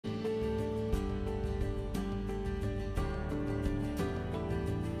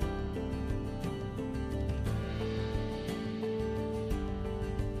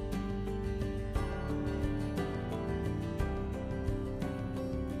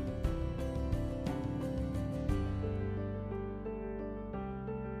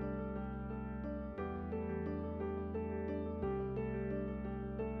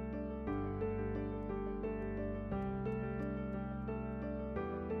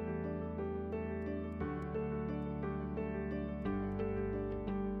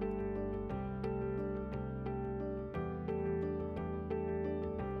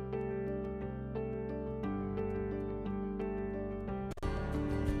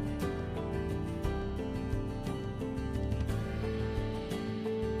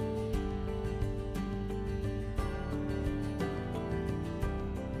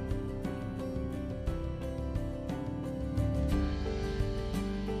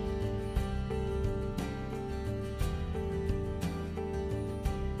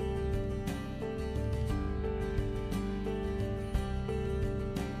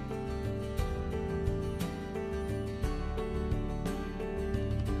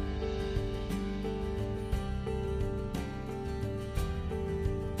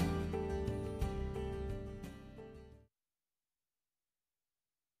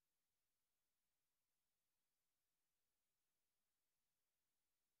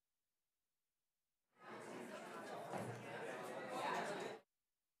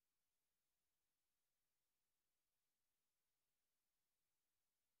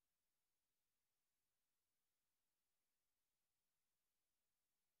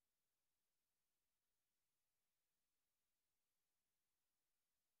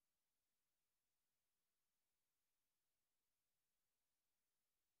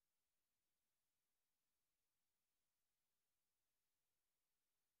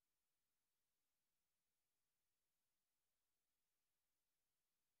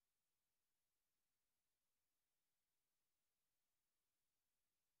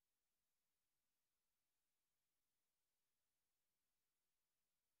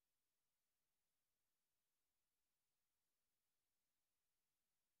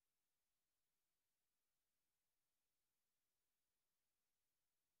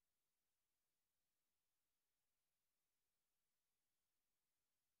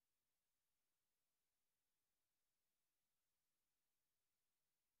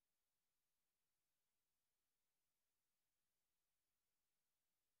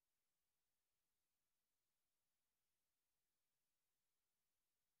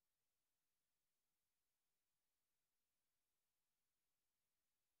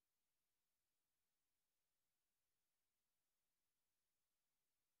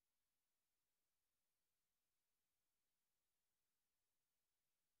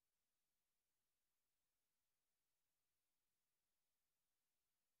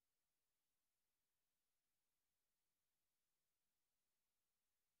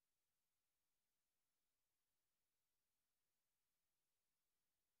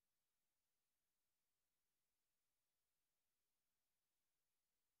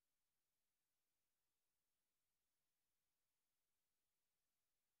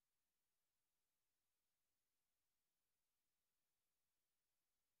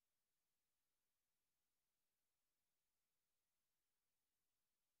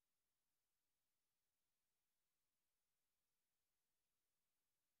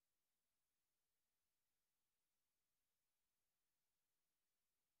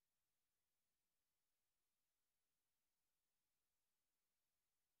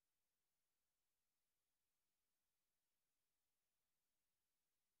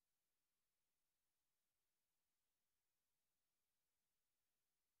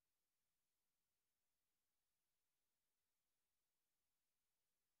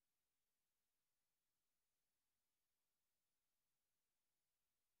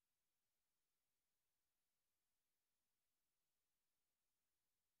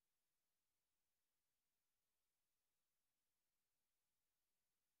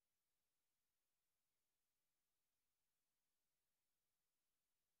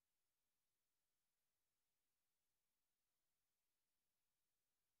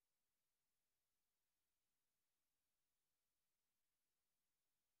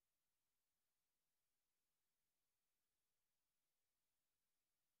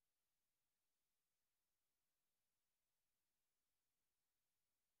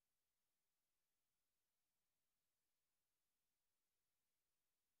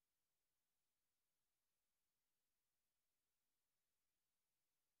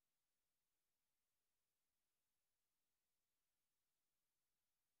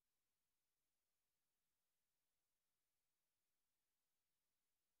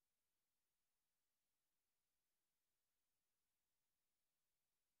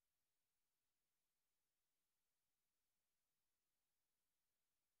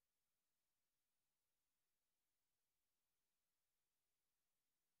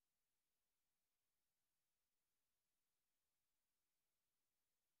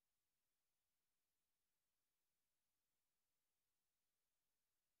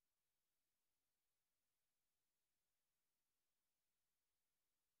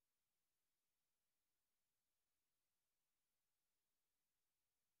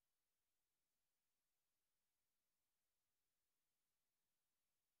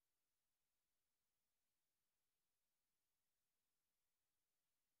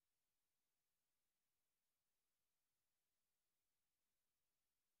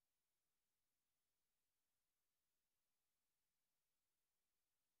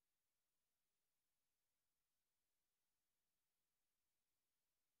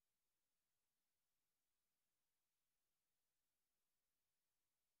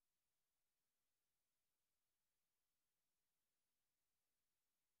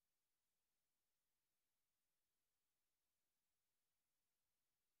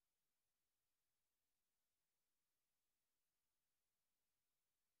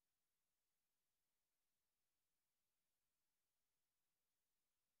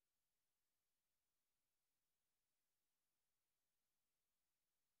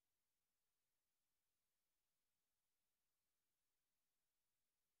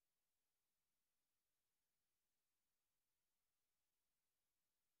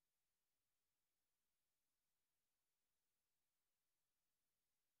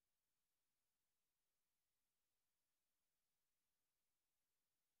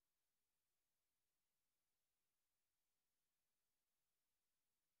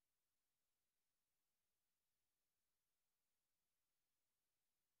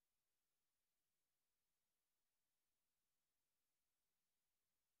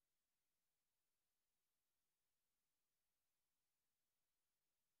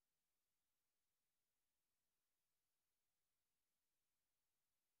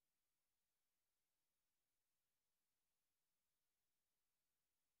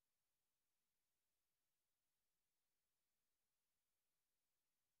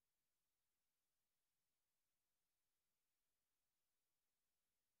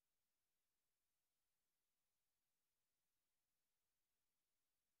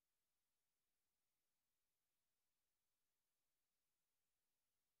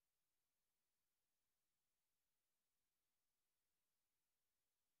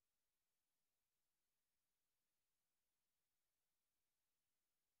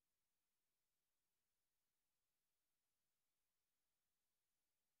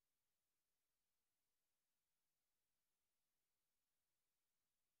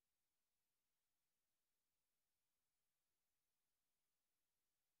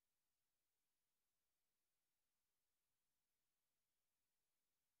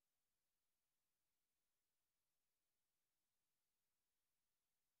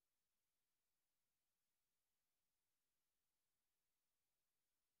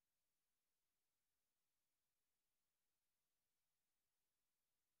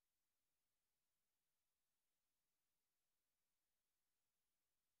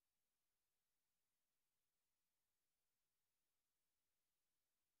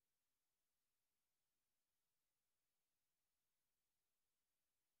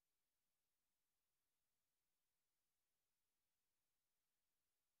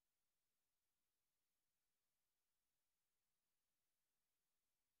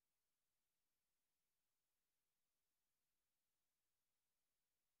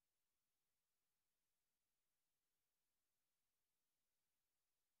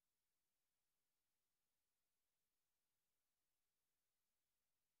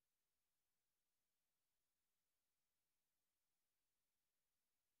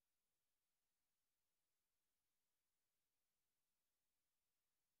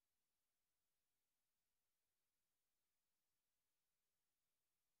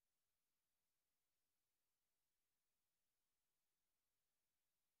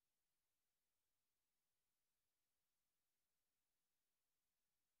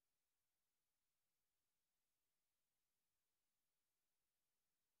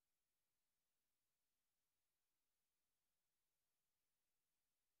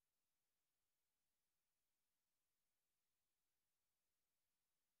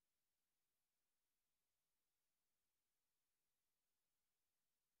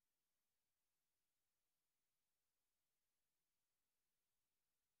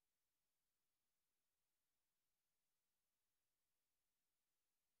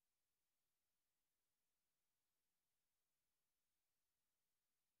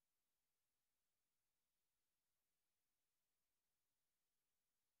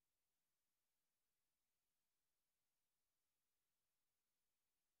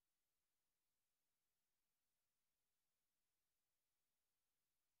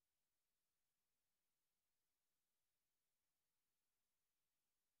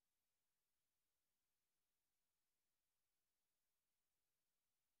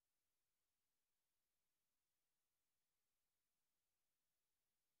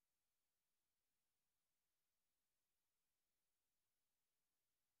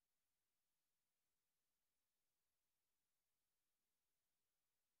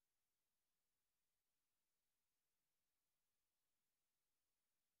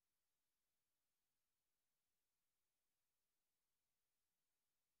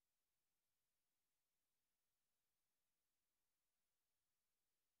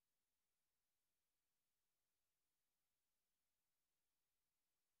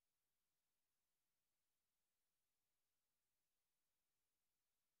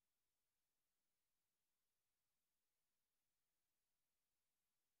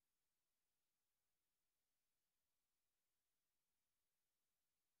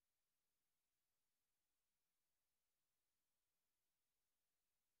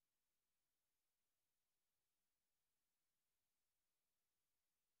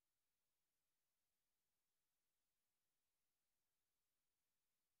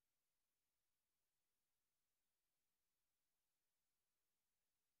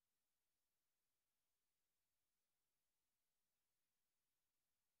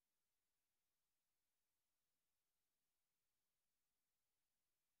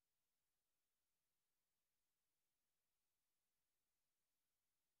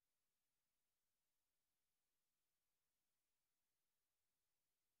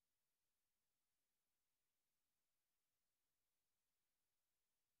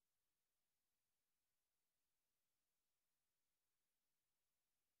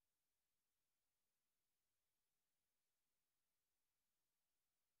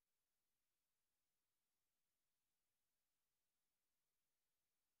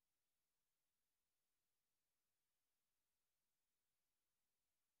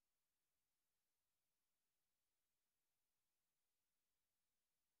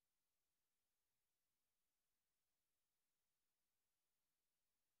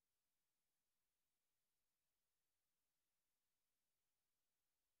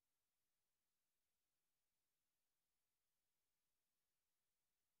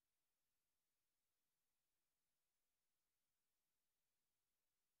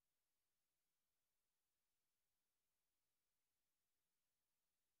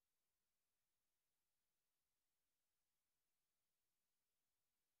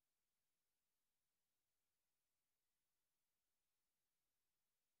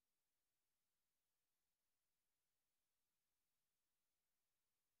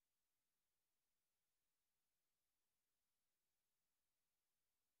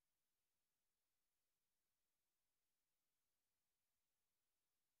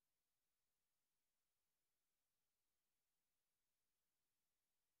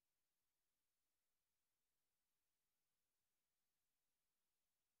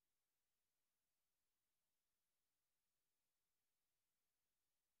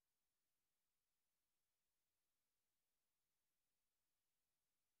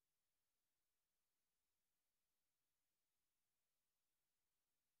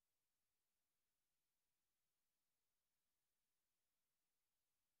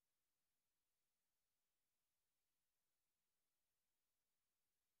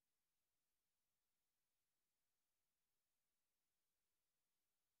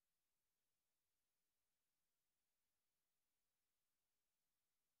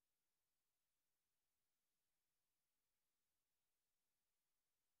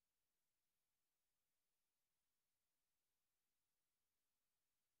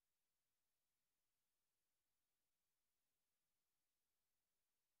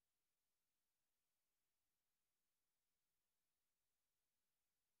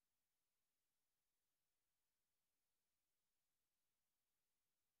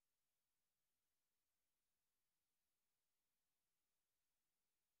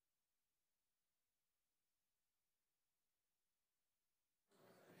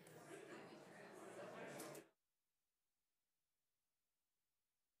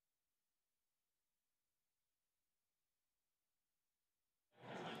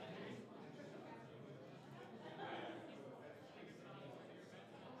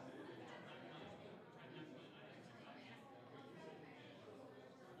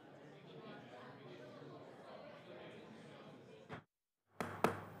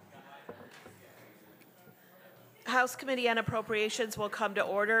House Committee on Appropriations will come to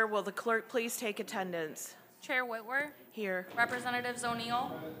order. Will the clerk please take attendance? Chair Whitwer. Here. Representatives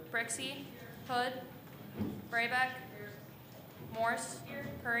O'Neill, Brixey, Hood, Braybeck, Morse,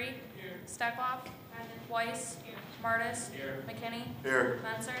 Curry, Steckloff, Weiss, Martis, McKinney,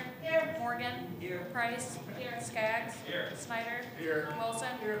 Menser, Morgan, Price, Skaggs, Snyder, Wilson,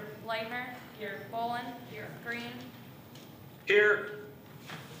 Leitner, Bolin, Green,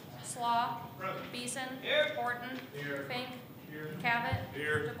 Slaw, Beeson, Horton, Fink, Cabot,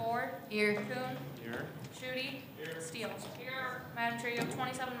 DeBoer, Kuhn, Schutte, Steele. Madam Chair, you have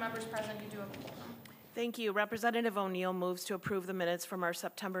 27 members present. You do have a quorum. Thank you. Representative O'Neill moves to approve the minutes from our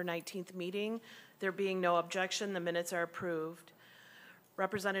September 19th meeting. There being no objection, the minutes are approved.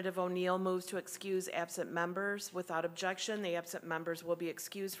 Representative O'Neill moves to excuse absent members. Without objection, the absent members will be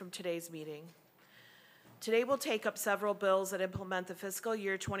excused from today's meeting. Today we'll take up several bills that implement the fiscal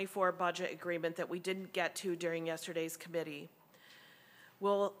year 24 budget agreement that we didn't get to during yesterday's committee.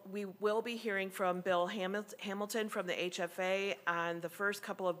 We will be hearing from Bill Hamilton from the HFA on the first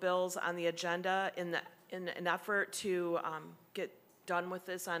couple of bills on the agenda in an effort to get done with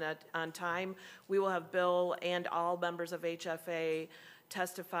this on time. We will have Bill and all members of HFA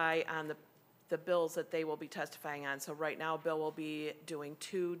testify on the bills that they will be testifying on. So right now, Bill will be doing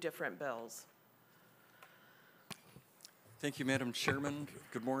two different bills. Thank you, Madam Chairman.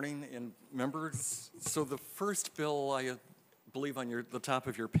 Good morning, and members. So the first bill I believe on the top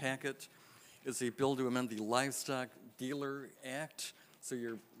of your packet is a bill to amend the Livestock Dealer Act. So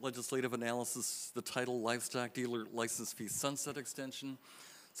your legislative analysis, the title, Livestock Dealer License Fee Sunset Extension.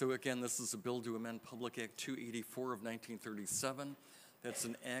 So again, this is a bill to amend Public Act 284 of 1937. That's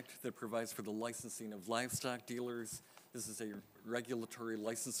an act that provides for the licensing of livestock dealers. This is a regulatory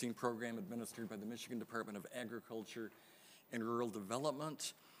licensing program administered by the Michigan Department of Agriculture and Rural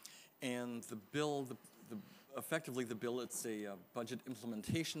Development. And the bill, effectively the bill, it's a budget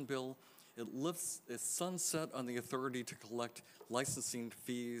implementation bill. It lifts a sunset on the authority to collect licensing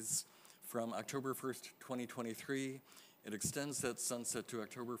fees from October 1st, 2023. It extends that sunset to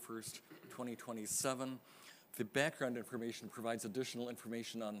October 1st, 2027. The background information provides additional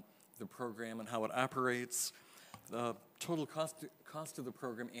information on the program and how it operates. The total cost of the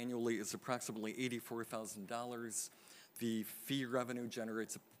program annually is approximately $84,000. The fee revenue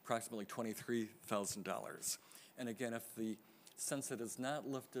generates approximately $23,000. And again, if the sunset is not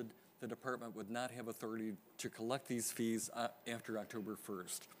lifted, the department would not have authority to collect these fees after October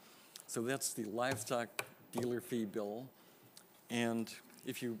 1st. So that's the livestock dealer fee bill. And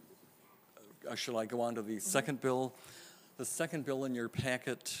if you, shall I go on to the second bill? The second bill in your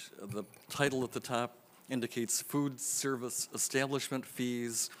packet, the title at the top indicates food service establishment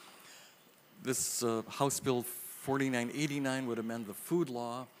fees. This House Bill 4989 would amend the food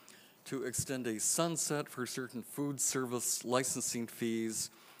law to extend a sunset for certain food service licensing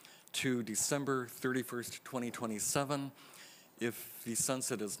fees to December 31st, 2027. If the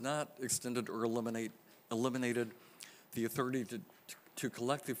sunset is not extended or eliminated, the authority to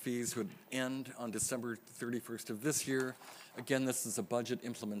collect the fees would end on December 31st of this year. Again, this is a budget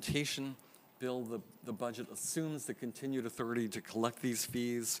implementation bill. The budget assumes the continued authority to collect these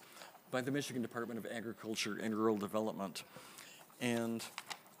fees by the Michigan Department of Agriculture and Rural Development. And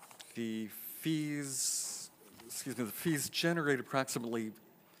the fees generate approximately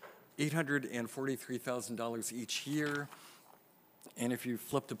 $843,000 each year. And if you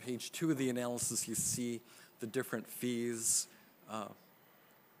flip to page 2 of the analysis, you see the different fees,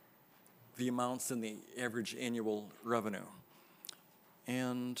 the amounts, and the average annual revenue.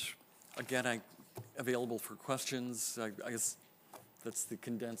 And again, I'm available for questions. I guess that's the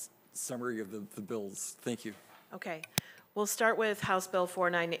condensed summary of the bills. Thank you. Okay. We'll start with House Bill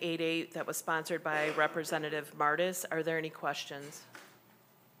 4988 that was sponsored by Representative Martis. Are there any questions?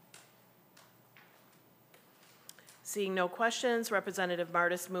 Seeing no questions, Representative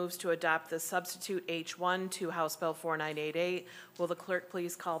Martis moves to adopt the substitute H1 to House Bill 4988. Will the clerk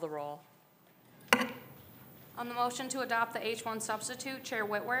please call the roll? On the motion to adopt the H1 substitute, Chair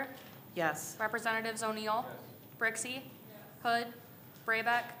Whitwer. Yes. Representatives O'Neill, Brixey, Hood,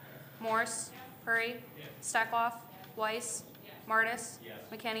 Braybeck, Morse, Curry, Steckloff, Weiss, Martis,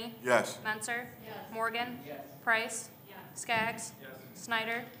 McKinney, Menser, Morgan, Price, Skaggs,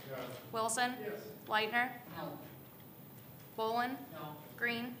 Snyder, Wilson, Leitner, Bolin,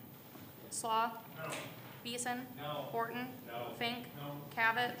 Green, Slaw, Beeson, Horton, Fink,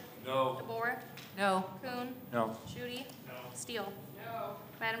 Cabot, DeBoer, Kuhn, Schutte, Steele.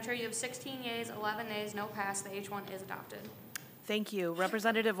 Madam Chair, you have 16 yeas, 11 nays, no pass. The H1 is adopted. Thank you.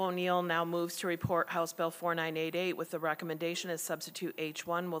 Representative O'Neill now moves to report House Bill 4988 with the recommendation as substitute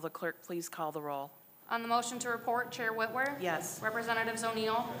H1. Will the clerk please call the roll? On the motion to report, Chair Whitwer. Yes. Representatives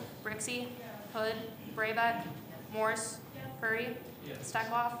O'Neill. Brixey. Hood. Braybeck. Morse. Curry.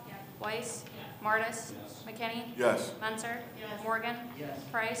 Steckloff. Weiss. Martis. McKinney. Yes. Menser. Morgan.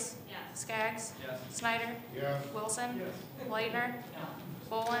 Price. Skaggs. Snyder. Wilson. Leitner.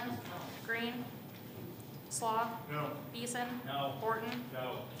 Bolin. Green. Slaw. Beeson. Horton.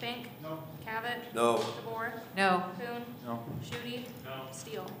 Fink. Cavett. No. DeBoer. No. Kuhn. Shutey.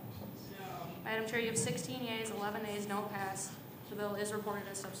 Steele. Madam Chair, you have 16 yeas, 11 nays, no pass. The bill is reported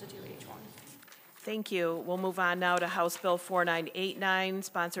as substitute H1. Thank you. We'll move on now to House Bill 4989,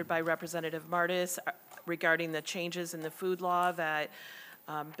 sponsored by Representative Martis, regarding the changes in the food law that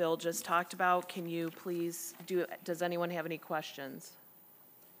Bill just talked about. Can you please does anyone have any questions?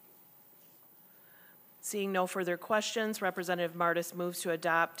 Seeing no further questions, Representative Martis moves to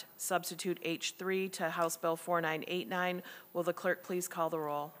adopt substitute H3 to House Bill 4989. Will the clerk please call the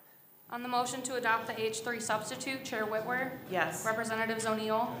roll? On the motion to adopt the H3 substitute, Chair Whitwer. Yes. Representatives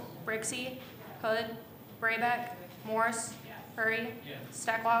O'Neill. Brixey. Hood. Braybeck. Morse. Curry.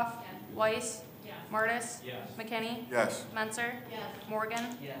 Steckloff. Weiss. Martis. McKinney. Yes. Menser. Morgan.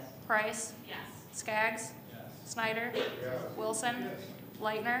 Price. Skaggs. Snyder. Wilson.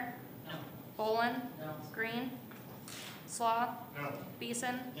 Leitner. Bolin. Green. Slaw.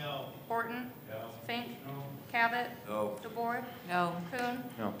 Beeson. Horton. Fink. Cavett. No. DeBoer. No. Kuhn.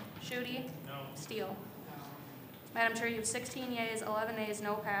 No. Shutey. Steele. Madam Chair, you have 16 yeas, 11 nays,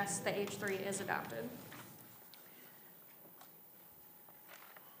 no pass. The H3 is adopted.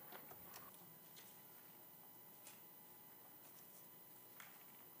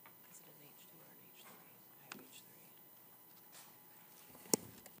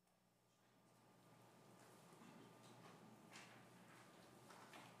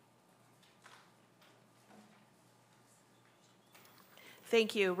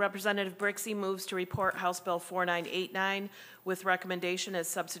 Thank you. Representative Brixey moves to report House Bill 4989 with recommendation as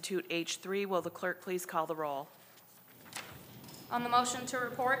substitute H3. Will the clerk please call the roll? On the motion to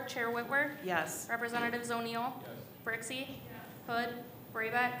report, Chair Whitwer. Yes. Representatives O'Neill. Brixey. Hood.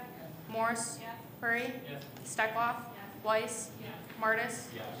 Braybeck. Morse. Curry. Steckloff. Weiss. Martis.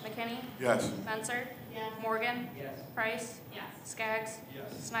 McKinney. Yes. Menser. Morgan. Price. Skaggs.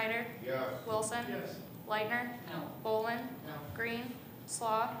 Snyder. Wilson. Leitner. Bolin. Green.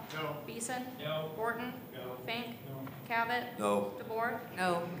 Slaw. Beeson. Horton. Fink. Cavett. No. DeBoer.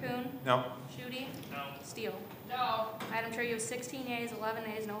 No. Kuhn. No. Shutey. Steele. Madam Chair, you have 16 yeas, 11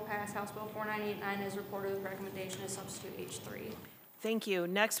 nays, no pass. House Bill 4989 is reported with recommendation as substitute H3. Thank you.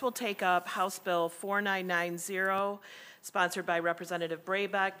 Next, we'll take up House Bill 4990, sponsored by Representative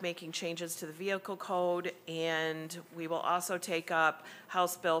Braybeck, making changes to the vehicle code. And we will also take up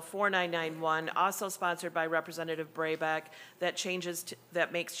House Bill 4991, also sponsored by Representative Braybeck,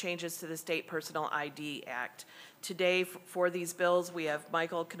 that makes changes to the State Personal ID Act. Today, for these bills, we have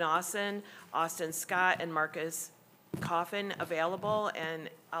Michael Knosson, Austin Scott, and Marcus Coffin available, and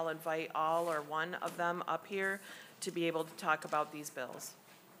I'll invite all or one of them up here to be able to talk about these bills.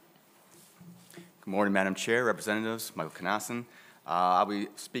 Good morning, Madam Chair, Representatives, Michael Knosson. I'll be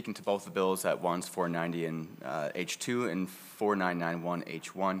speaking to both the bills at once, 490 and H2 and 4991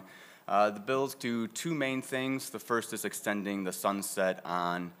 H1. The bills do two main things. The first is extending the sunset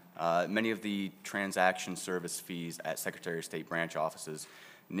on many of the transaction service fees at Secretary of State branch offices.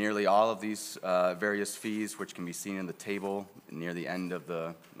 Nearly all of these various fees, which can be seen in the table near the end of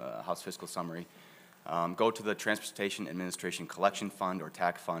the House Fiscal Summary, go to the Transportation Administration Collection Fund, or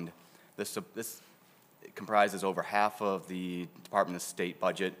TAC Fund. This comprises over half of the Department of State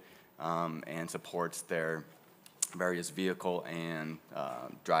budget and supports their various vehicle and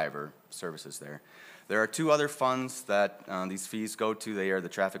driver services there. There are two other funds that these fees go to. They are the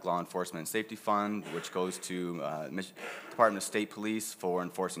Traffic Law Enforcement and Safety Fund, which goes to Department of State Police for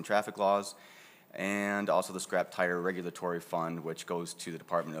enforcing traffic laws, and also the Scrap Tire Regulatory Fund, which goes to the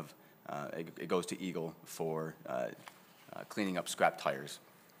Department of it goes to Eagle for cleaning up scrap tires.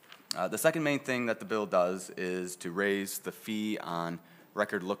 The second main thing that the bill does is to raise the fee on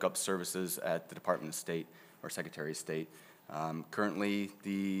record lookup services at the Department of State or Secretary of State. Currently,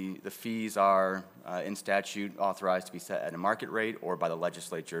 the fees are in statute authorized to be set at a market rate or by the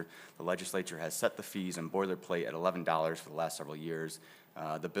legislature. The legislature has set the fees in boilerplate at $11 for the last several years.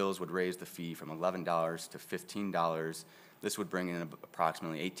 The bills would raise the fee from $11 to $15. This would bring in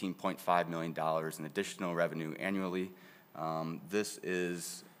approximately $18.5 million in additional revenue annually. This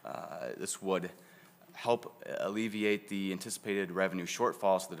would help alleviate the anticipated revenue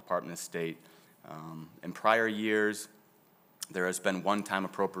shortfalls of the Department of State. In prior years, there has been one-time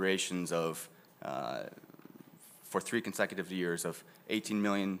appropriations of for 3 consecutive years of 18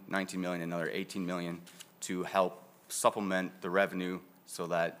 million, 19 million, another 18 million to help supplement the revenue so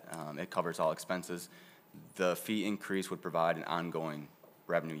that it covers all expenses. The fee increase would provide an ongoing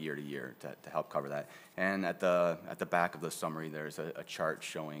revenue year to year to help cover that. And at the back of the summary, there's a chart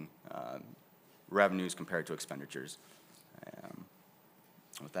showing revenues compared to expenditures.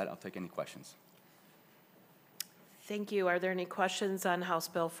 With that, I'll take any questions. Thank you. Are there any questions on House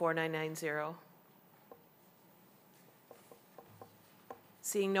Bill 4990?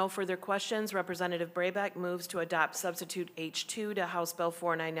 Seeing no further questions, Representative Brayback moves to adopt substitute H2 to House Bill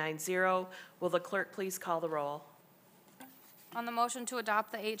 4990. Will the clerk please call the roll? On the motion to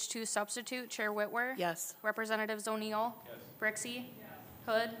adopt the H2 substitute, Chair Whitwer? Yes. Representatives O'Neill? Yes. Brixey? Yes.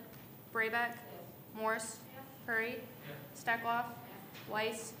 Hood? Brayback? Yes. Morse? Yes. Curry? Yes. Steckloff? Yes.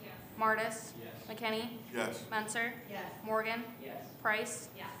 Weiss? Yes. Martis? Yes. McKinney? Yes. Menser? Yes. Morgan? Yes. Price?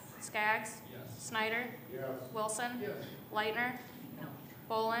 Yes. Skaggs? Yes. Snyder? Yes. Wilson? Yes. Leitner? No.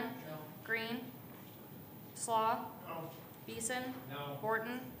 Bolin? No. Green? Slaw? No. Beeson? No.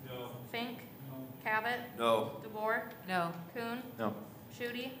 Horton? No. Fink? No. Cabot? No. DeBoer? No. Kuhn? No.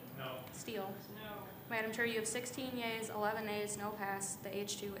 Shooty? No. Steele? No. Madam Chair, you have 16 yeas, 11 nays, no pass. The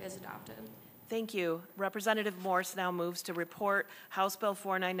H2 is adopted. Thank you. Representative Morse now moves to report House Bill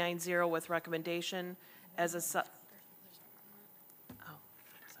 4990 with recommendation as a sorry.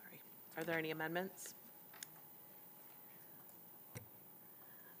 Are there any amendments?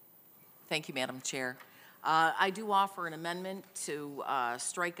 Thank you, Madam Chair. I do offer an amendment to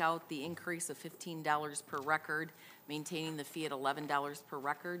strike out the increase of $15 per record, maintaining the fee at $11 per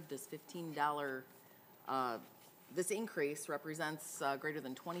record. This $15, this increase represents greater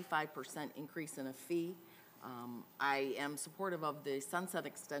than 25% increase in a fee. I am supportive of the sunset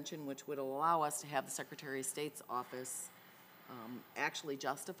extension, which would allow us to have the Secretary of State's office actually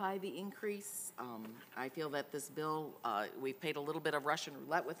justify the increase. I feel that this bill, we've paid a little bit of Russian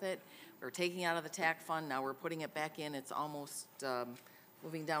roulette with it. We're taking out of the TAC fund, now we're putting it back in. It's almost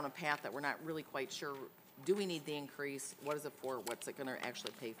moving down a path that we're not really quite sure. Do we need the increase? What is it for? What's it gonna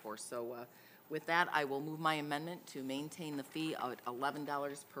actually pay for? So with that, I will move my amendment to maintain the fee at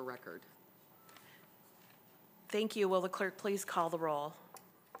 $11 per record. Thank you. Will the clerk please call the roll?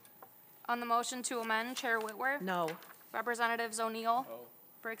 On the motion to amend, Chair Whitwer? No. Representatives O'Neill?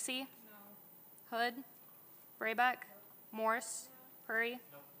 No. Brixey? No. Hood? Brayback? Morse? Curry?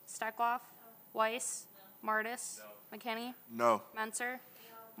 No. Steckloff? No. Weiss? No. Martis? No. McKinney? No. Menser? No.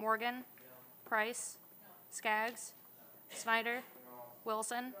 Morgan? No. Price? No. Skaggs? No. Snyder? No.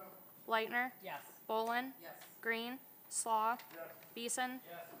 Wilson? No. Leitner? Yes. Bolin? Yes. Green? Slaw? Yes. Beeson?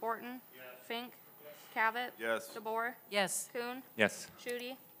 Yes. Horton? Yes. Fink? Yes. Cabot? Yes. DeBoer? Yes. Kuhn? Yes.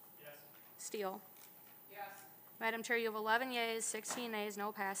 Shooty? Yes. Steele? Madam Chair, you have 11 yeas, 16 nays,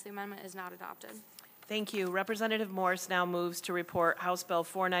 no pass. The amendment is not adopted. Thank you. Representative Morse now moves to report House Bill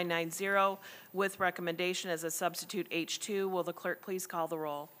 4990 with recommendation as a substitute H2. Will the clerk please call the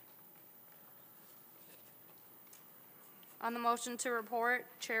roll? On the motion to report,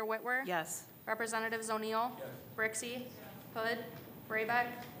 Chair Whitwer? Yes. Representatives O'Neill? Yes. Brixey? Yes. Hood? Brayback?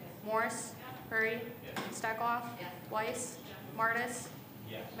 Yes. Morse? Yes. Curry? Yes. Steckloff? Yes. Weiss? Yes. Martis?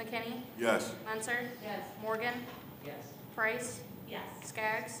 Yes. McKinney? Yes. Menser? Yes. Morgan? Yes. Price? Yes.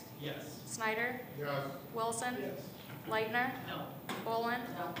 Skaggs? Yes. Snyder? Yes. Wilson? Yes. Leitner? No. Bolin?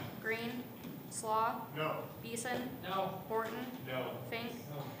 No. Green? Slaw? No. Beeson? No. Horton? No. Fink?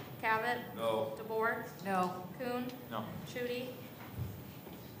 No. Cabot? No. DeBoer? No. Kuhn? No. Shooty?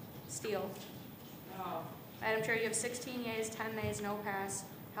 Steele? No. Madam Chair, you have 16 yeas, 10 nays, no pass.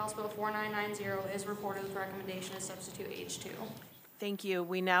 House Bill 4990 is reported with recommendation as substitute H2. Thank you.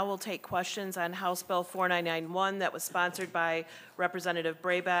 We now will take questions on House Bill 4991 that was sponsored by Representative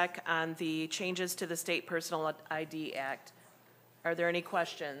Brayback on the changes to the State Personal ID Act. Are there any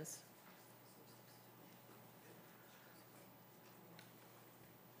questions?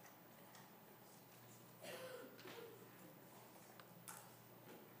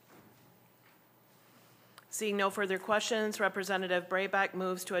 Seeing no further questions, Representative Brayback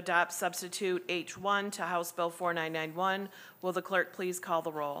moves to adopt substitute H1 to House Bill 4991. Will the clerk please call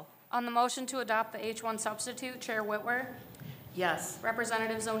the roll? On the motion to adopt the H1 substitute, Chair Whitwer? Yes.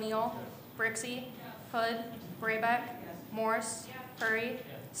 Representatives O'Neill? Brixey? Hood? Brayback? Morse? Curry?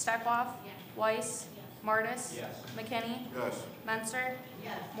 Steckloff? Weiss? Martis? McKinney? Yes. Menser?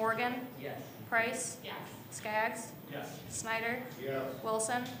 Morgan? Price? Skaggs? Snyder? Yes.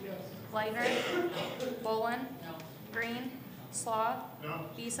 Wilson? Leitner? Bolin? Green? Slaw? No.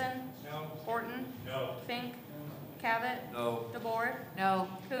 Beeson? No. Horton? No. Fink? Cabot? No. DeBoer? No.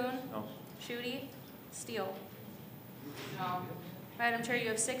 Kuhn? No. Shooty? Steele? No. Madam Chair, you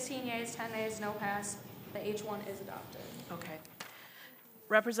have 16 yeas, 10 nays, no pass. The H1 is adopted. Okay.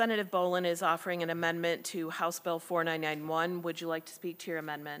 Representative Bolin is offering an amendment to House Bill 4991. Would you like to speak to your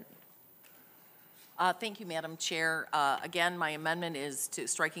amendment? Thank you, Madam Chair. Again, my amendment is to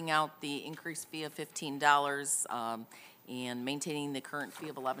striking out the increased fee of $15 and maintaining the current fee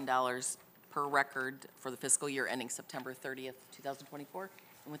of $11 per record for the fiscal year ending September 30th, 2024.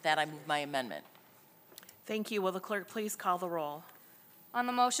 And with that, I move my amendment. Thank you. Will the clerk please call the roll? On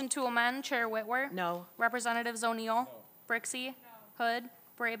the motion to amend, Chair Whitwer. No. Representatives O'Neill. Brixey. Hood.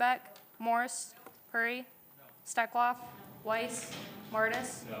 Braybeck. Morse. Curry. Steckloff. Weiss.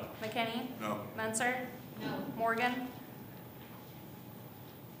 Martis. McKinney. Menser. Morgan.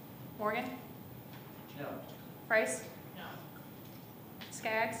 Price.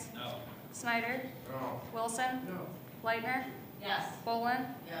 Skaggs. Snyder. Wilson. Leitner. Bolin.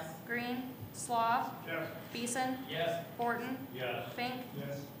 Green. Slaw. Beeson. Horton. Fink.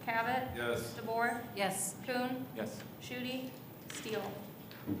 Cavett. DeBoer. Kuhn. Shutey. Steele.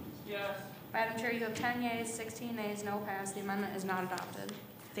 Madam Chair, you have 10 yeas, 16 nays, no pass. The amendment is not adopted.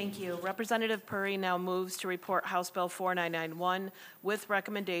 Thank you. Representative Puri now moves to report House Bill 4991 with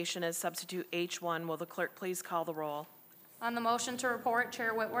recommendation as substitute H1. Will the clerk please call the roll? On the motion to report,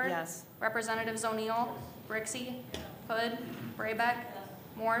 Chair Whitwer. Yes. Representatives O'Neill. Brixey. Hood. Braybeck.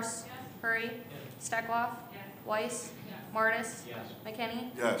 Morse. Hurry. Steckloff. Weiss. Martis.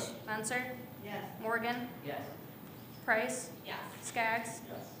 McKinney. Menser. Morgan. Price. Skaggs.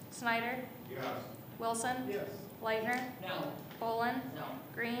 Snyder. Wilson. Leitner. Bolin.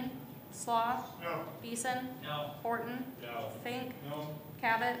 Green. Slaw. Beeson. Horton. Fink.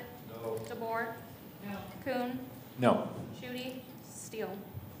 Cavett. DeBoer. Kuhn. Shutey. Steele.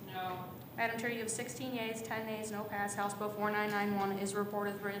 Madam Chair, you have 16 yeas, 10 nays, no pass. House Bill 4991 is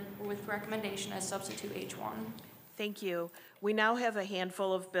reported with recommendation as substitute H1. Thank you. We now have a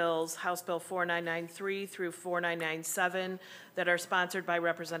handful of bills, House Bill 4993 through 4997, that are sponsored by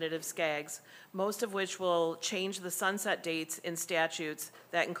Representative Skaggs, most of which will change the sunset dates in statutes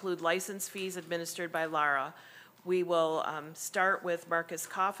that include license fees administered by Lara. We will start with Marcus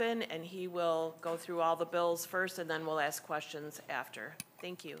Coffin, and he will go through all the bills first, and then we'll ask questions after.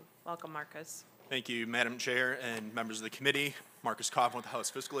 Thank you. Welcome, Marcus. Thank you, Madam Chair and members of the committee. Marcus Coffin with the House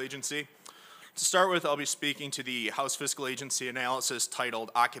Fiscal Agency. To start with, I'll be speaking to the House Fiscal Agency analysis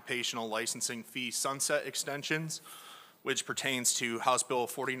titled Occupational Licensing Fee Sunset Extensions, which pertains to House Bill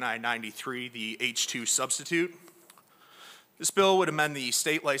 4993, the H2 substitute. This bill would amend the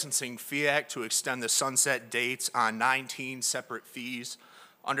State Licensing Fee Act to extend the sunset dates on 19 separate fees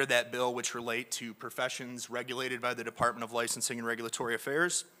under that bill, which relate to professions regulated by the Department of Licensing and Regulatory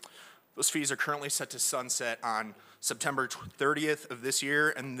Affairs. Those fees are currently set to sunset on September 30th of this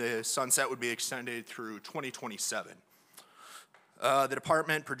year, and the sunset would be extended through 2027. The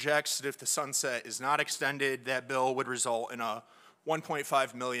department projects that if the sunset is not extended, that bill would result in a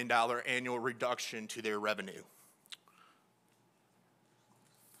 $1.5 million annual reduction to their revenue.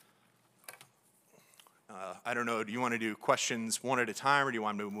 I don't know, do you want to do questions one at a time, or do you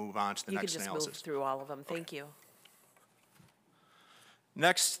want to move on to the next analysis? You could just move through all of them. Thank you.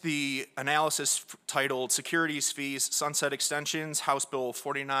 Next, the analysis titled Securities Fees Sunset Extensions, House Bill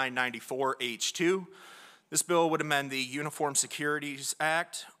 4994 H2. This bill would amend the Uniform Securities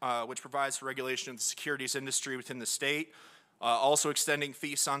Act, which provides for regulation of the securities industry within the state, also extending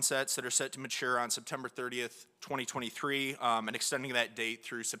fee sunsets that are set to mature on September 30th, 2023, and extending that date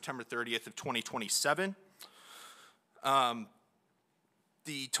through September 30th of 2027.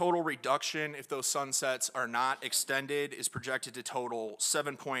 The total reduction, if those sunsets are not extended, is projected to total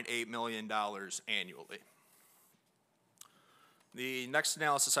 $7.8 million annually. The next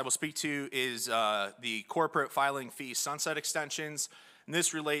analysis I will speak to is the corporate filing fee sunset extensions, and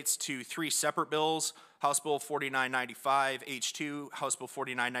this relates to three separate bills: House Bill 4995 H2, House Bill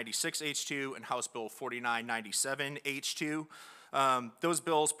 4996 H2, and House Bill 4997 H2. Those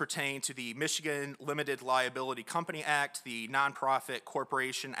bills pertain to the Michigan Limited Liability Company Act, the Nonprofit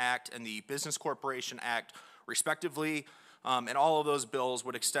Corporation Act, and the Business Corporation Act, respectively. And all of those bills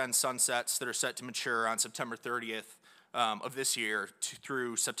would extend sunsets that are set to mature on September 30th of this year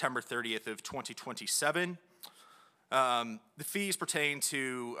through September 30th of 2027. The fees pertain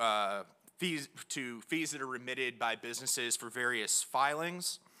to fees that are remitted by businesses for various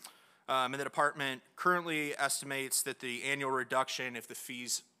filings. And the department currently estimates that the annual reduction, if the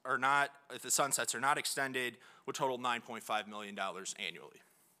sunsets are not extended, would total $9.5 million annually.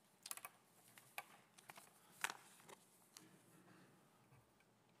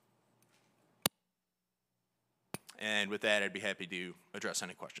 And with that, I'd be happy to address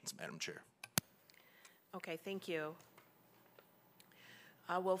any questions, Madam Chair. Okay, thank you.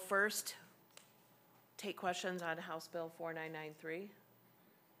 We'll first take questions on House Bill 4993.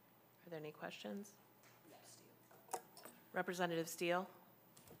 Are there any questions? Representative Steele?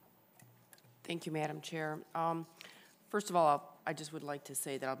 Thank you, Madam Chair. First of all, I just would like to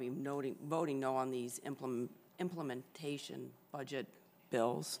say that I'll be voting no on these implementation budget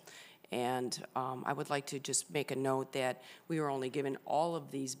bills. And I would like to just make a note that we were only given all of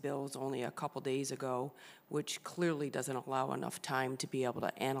these bills only a couple days ago, which clearly doesn't allow enough time to be able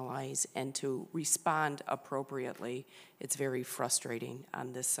to analyze and to respond appropriately. It's very frustrating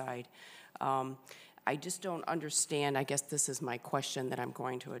on this side. I just don't understand, I guess this is my question that I'm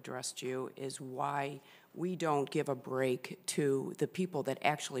going to address to you, is why we don't give a break to the people that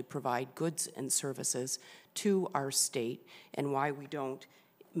actually provide goods and services to our state, and why we don't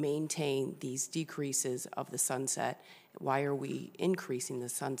maintain these decreases of the sunset. Why are we increasing the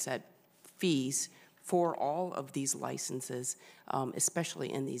sunset fees for all of these licenses,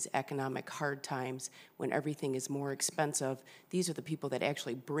 especially in these economic hard times when everything is more expensive? These are the people that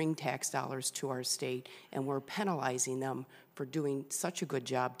actually bring tax dollars to our state, and we're penalizing them for doing such a good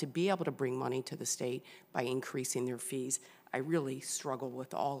job to be able to bring money to the state by increasing their fees. I really struggle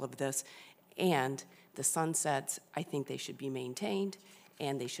with all of this. And the sunsets, I think they should be maintained,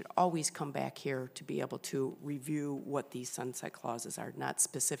 and they should always come back here to be able to review what these sunset clauses are, not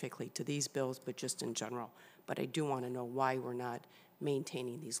specifically to these bills, but just in general. But I do want to know why we're not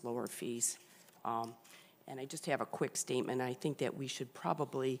maintaining these lower fees. And I just have a quick statement. I think that we should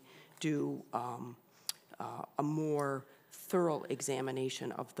probably do a more thorough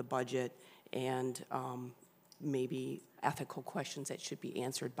examination of the budget, and maybe ethical questions that should be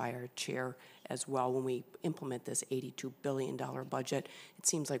answered by our chair as well when we implement this $82 billion budget. It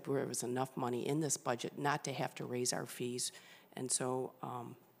seems like there was enough money in this budget not to have to raise our fees. And so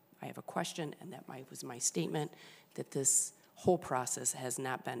I have a question, and that was my statement, that this whole process has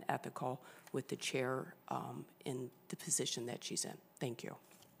not been ethical with the chair in the position that she's in. Thank you.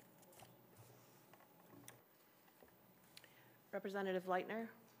 Representative Leitner?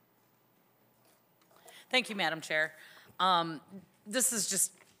 Thank you, Madam Chair. This is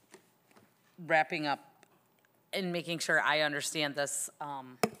just wrapping up and making sure I understand this. Sorry,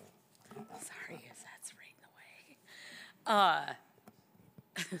 that's right in the way.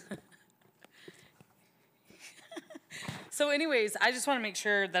 So anyways, I just want to make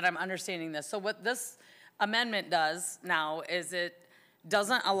sure that I'm understanding this. So what this amendment does now is it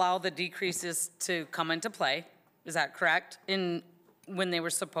doesn't allow the decreases to come into play. Is that correct? When they were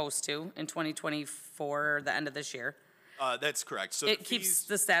supposed to in 2024, the end of this year. That's correct. So it keeps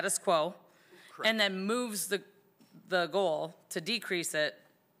the status quo, correct, and then moves the goal to decrease it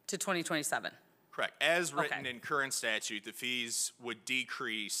to 2027. Correct. As written in current statute, the fees would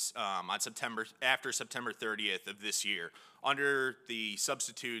decrease after September 30th of this year. Under the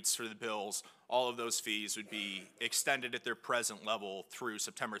substitutes for the bills, all of those fees would be extended at their present level through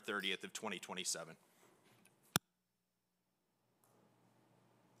September 30th of 2027.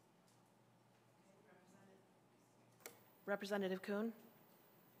 Representative Kuhn?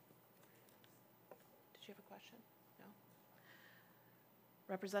 Did you have a question? No.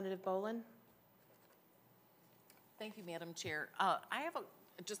 Representative Bolin? Thank you, Madam Chair. I have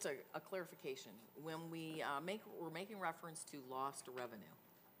just a clarification. When we're making reference to lost revenue,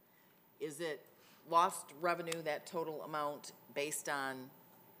 is it lost revenue, that total amount, based on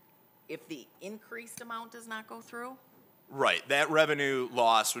if the increased amount does not go through? Right. That revenue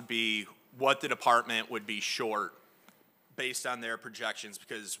loss would be what the department would be short based on their projections,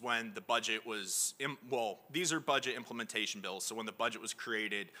 because when the budget was, these are budget implementation bills, so when the budget was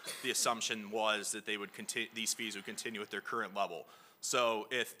created, the assumption was that these fees would continue at their current level. So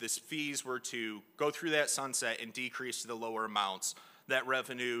if these fees were to go through that sunset and decrease to the lower amounts, that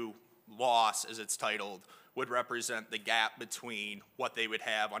revenue loss, as it's titled, would represent the gap between what they would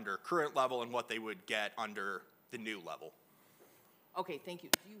have under current level and what they would get under the new level. Okay, thank you.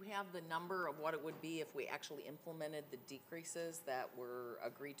 Do you have the number of what it would be if we actually implemented the decreases that were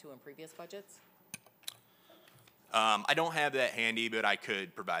agreed to in previous budgets? I don't have that handy, but I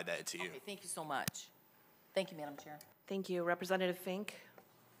could provide that to you. Okay, thank you so much. Thank you, Madam Chair. Thank you. Representative Fink?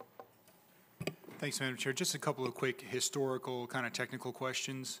 Thanks, Madam Chair. Just a couple of quick historical kind of technical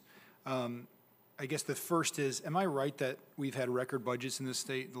questions. I guess the first is, am I right that we've had record budgets in this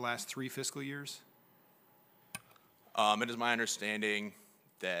state the last 3 fiscal years? It is my understanding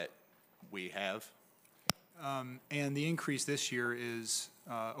that we have. And the increase this year is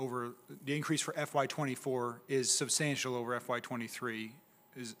the increase for FY24 is substantial over FY23.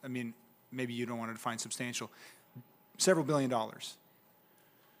 I mean, maybe you don't want to define substantial. Several $billion dollars.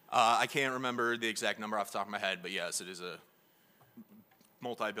 I can't remember the exact number off the top of my head, but yes, it is a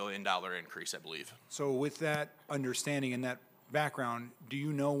multi-billion-dollar increase, I believe. So with that understanding and that background, do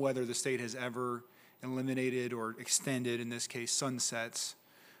you know whether the state has ever eliminated or extended, in this case, sunsets,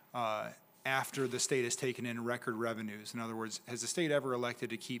 after the state has taken in record revenues? In other words, has the state ever elected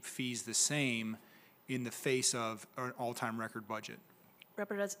to keep fees the same in the face of an all-time record budget?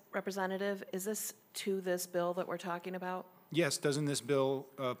 Representative, is this to this bill that we're talking about? Yes, doesn't this bill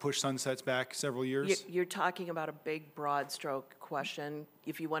push sunsets back several years? You're talking about a big, broad stroke question.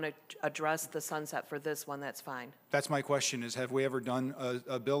 If you want to address the sunset for this one, that's fine. That's my question, is have we ever done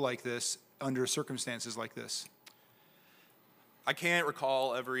a bill like this under circumstances like this? I can't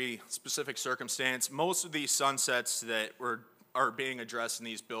recall every specific circumstance. Most of these sunsets that are being addressed in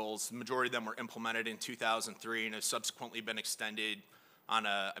these bills, the majority of them were implemented in 2003 and have subsequently been extended on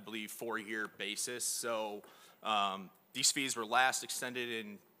a, I believe, 4-year basis. So these fees were last extended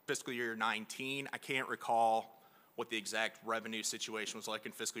in fiscal year 19. I can't recall what the exact revenue situation was like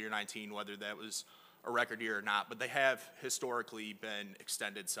in fiscal year 19, whether that was a record year or not, but they have historically been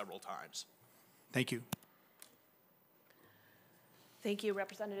extended several times. Thank you. Thank you.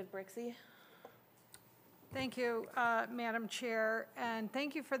 Representative Brixey? Thank you, Madam Chair, and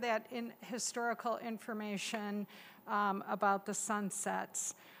thank you for that historical information about the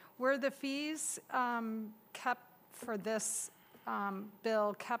sunsets. Were the fees kept for this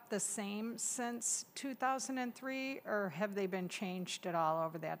bill kept the same since 2003, or have they been changed at all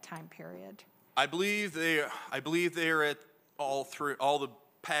over that time period? I believe they are at all the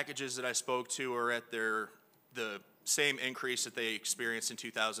packages that I spoke to are at the same increase that they experienced in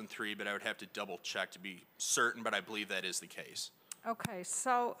 2003, but I would have to double check to be certain, but I believe that is the case. Okay,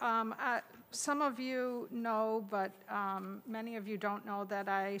 so some of you know, but many of you don't know that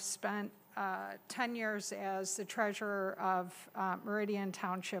I spent 10 years as the treasurer of Meridian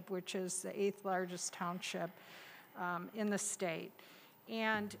Township, which is the 8th largest township in the state.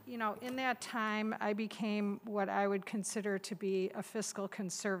 And, you know, in that time, I became what I would consider to be a fiscal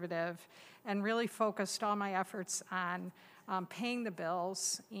conservative and really focused all my efforts on paying the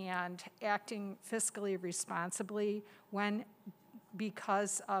bills and acting fiscally responsibly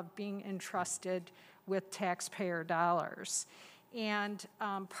because of being entrusted with taxpayer dollars. And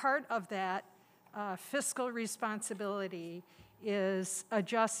part of that fiscal responsibility is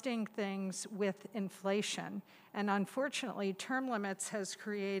adjusting things with inflation. And unfortunately, term limits has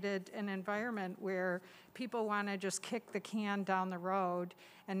created an environment where people want to just kick the can down the road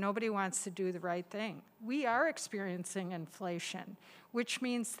and nobody wants to do the right thing. We are experiencing inflation, which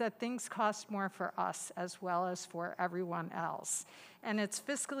means that things cost more for us as well as for everyone else. And it's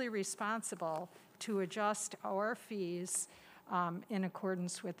fiscally responsible to adjust our fees in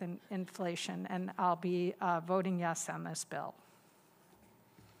accordance with inflation. And I'll be voting yes on this bill.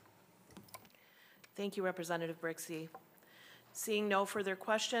 Thank you, Representative Brixey. Seeing no further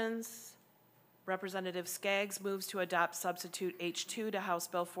questions, Representative Skaggs moves to adopt substitute H2 to House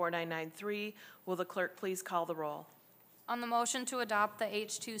Bill 4993. Will the clerk please call the roll? On the motion to adopt the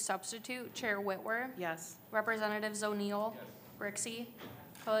H2 substitute, Chair Whitwer. Yes. Representatives O'Neill. Yes. Brixey.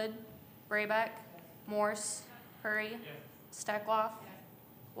 Hood. Braybeck. Morse. Curry. Yes. Steckloff. Yes.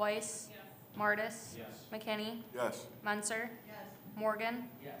 Weiss. Yes. Martis. Yes. McKinney. Yes. Menser. Yes. Morgan.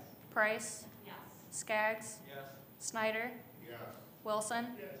 Yes. Price. Yes. Skaggs. Yes. Snyder. Yes. Wilson.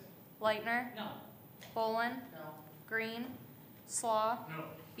 Yes. Leitner. No. Bolin. No. Green. Slaw. No.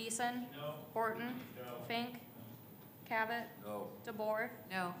 Beeson. No. Horton. No. Fink. Cavett. No. DeBoer.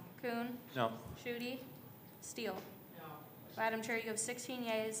 No. Kuhn. No. Shute. Steele. No. Madam Chair, you have 16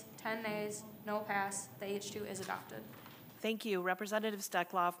 yeas, 10 nays, no pass. The H2 is adopted. Thank you. Representative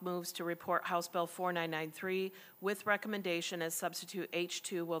Steckloff moves to report House Bill 4993 with recommendation as substitute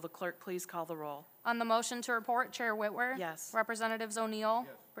H2. Will the clerk please call the roll? On the motion to report, Chair Whitwer. Yes. Representatives O'Neill.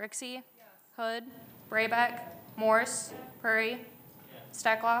 Yes. Brixey. Yes. Hood. Braybeck. Morse. Curry.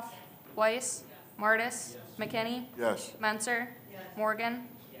 Steckloff. Weiss. Martis. McKinney. Yes. Menser. Morgan.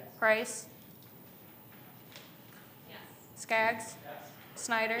 Price. Skaggs.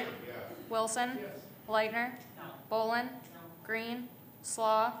 Snyder. Wilson. Leitner. Bolin. Green.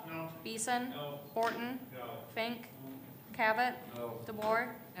 Slaw. Beeson. Horton. Fink. Cavett. DeBoer.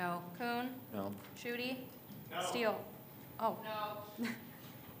 No. Kuhn. No. Shute. Steele. Oh. No.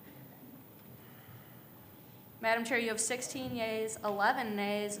 Madam Chair, you have 16 yeas, 11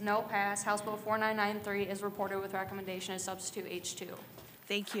 nays, no pass. House Bill 4993 is reported with recommendation as substitute H2.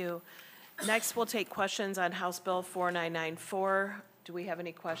 Thank you. Next, we'll take questions on House Bill 4994. Do we have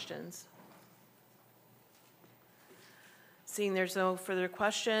any questions? Seeing there's no further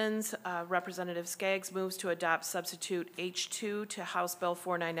questions, Representative Skaggs moves to adopt substitute H2 to House Bill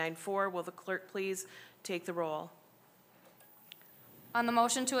 4994. Will the clerk please take the roll? On the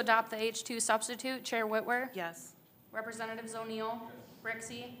motion to adopt the H2 substitute, Chair Whitwer. Yes. Representatives O'Neill,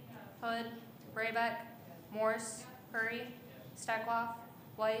 Brixey, Hood, Braybeck, Morse, Curry, Steckloff,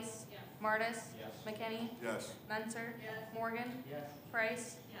 Weiss, Martis, McKinney, Yes. Menser, Morgan,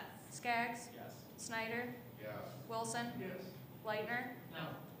 Price, Skaggs, Snyder, Wilson, Lightner,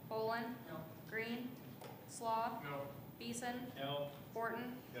 Bolin, Green, Slaw, Beeson,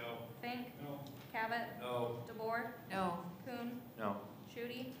 Horton, Fink, Cabot, DeBoer, Kuhn,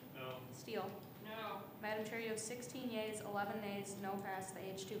 Shutey, Steele. Madam Chair, you have 16 yeas, 11 nays, no pass. The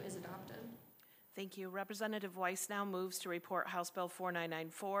H2 is adopted. Thank you. Representative Weiss now moves to report House Bill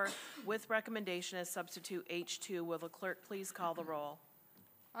 4994 with recommendation as substitute H2. Will the clerk please call the roll?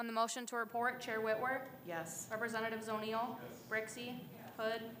 On the motion to report, Chair Whitwer. Yes. Representatives O'Neill, Brixey,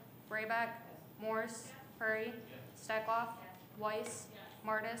 Hood, Braybeck, Morse, Curry, Steckloff, Weiss,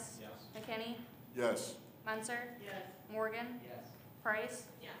 Martis, McKinney, Yes. Menser, Morgan, Price,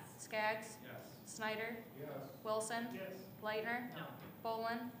 Skaggs, Snyder, Wilson, Lightner,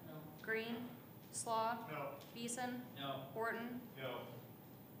 Bolin, Green, Slaw, Beeson, Horton,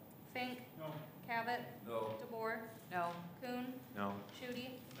 Fink, Cabot, DeBoer, Kuhn, Shutey,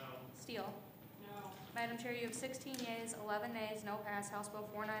 Steele. Madam Chair, you have 16 yeas, 11 nays, no pass. House Bill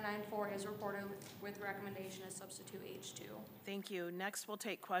 4994 is reported with recommendation as substitute H2. Thank you. Next, we'll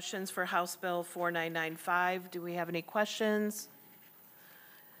take questions for House Bill 4995. Do we have any questions?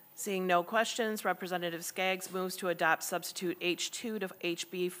 Seeing no questions, Representative Skaggs moves to adopt substitute H2 to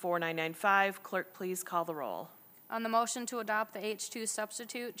HB 4995. Clerk, please call the roll. On the motion to adopt the H2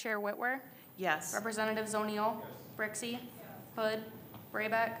 substitute, Chair Whitwer. Yes. Representatives O'Neill, Brixey, Hood,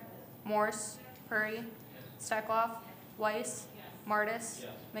 Braybeck, Morse, Curry, Steckloff, Weiss, Martis,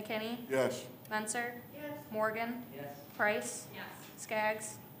 McKinney, Yes. Menser, Morgan, Price,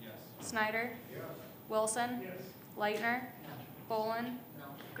 Skaggs, Snyder, Wilson, Lightner, Bolin,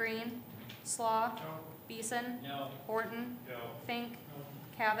 Green, Slaw, Beeson, Horton, Fink,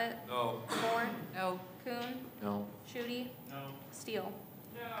 Cabot, DeBoer, Kuhn, Shutey, Steele.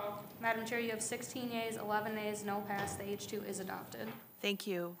 Madam Chair, you have 16 yeas, 11 nays, no pass. The H2 is adopted. Thank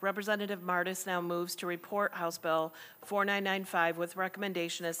you. Representative Martis now moves to report House Bill 4995 with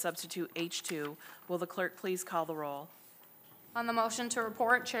recommendation as substitute H2. Will the clerk please call the roll? On the motion to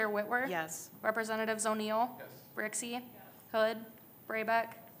report, Chair Whitwer. Yes. Representatives O'Neill, Brixey, Hood, Braybeck,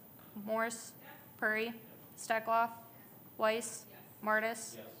 Morse, Curry, Steckloff, Weiss,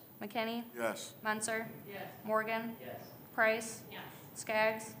 Martis, McKinney, Yes. Menser, Morgan, Price,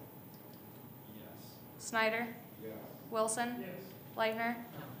 Skaggs, Snyder, Wilson, Lightner,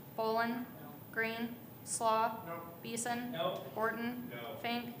 Bolin, Green, Slaw, Beeson, Horton,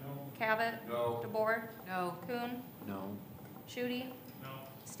 Fink, Cabot, DeBoer, Kuhn, Shutey,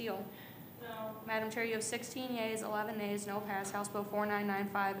 Steele. Madam Chair, you have 16 yeas, 11 nays, no pass. House Bill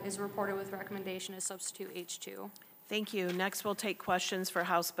 4995 is reported with recommendation as substitute H2. Thank you. Next, we'll take questions for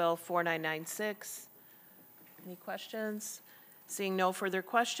House Bill 4996. Any questions? Seeing no further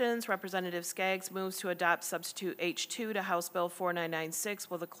questions, Representative Skaggs moves to adopt substitute H2 to House Bill 4996.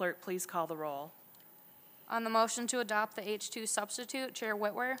 Will the clerk please call the roll? On the motion to adopt the H2 substitute, Chair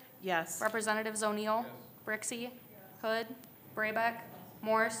Whitwer. Yes. Representatives O'Neill, Brixey, Hood, Braybeck,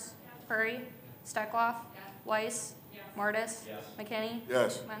 Morse, Curry, Steckloff, Weiss, Martis, McKinney,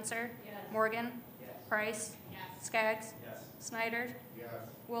 Yes. Menser, Morgan, Price, Skaggs, Snyder,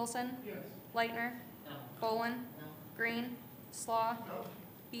 Wilson, Lightner, Bolin, Green, Slaw,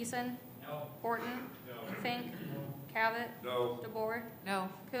 Beeson, Horton, Fink, Cabot, DeBoer,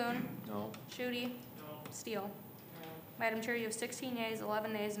 Kuhn, Shutey, Steele. Madam Chair, you have 16 yeas,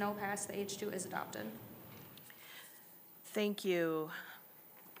 11 nays, no pass. The H2 is adopted. Thank you.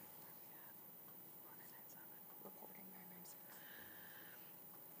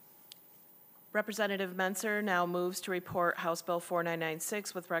 Representative Menser now moves to report House Bill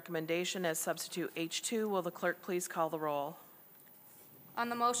 4996 with recommendation as substitute H2. Will the clerk please call the roll? On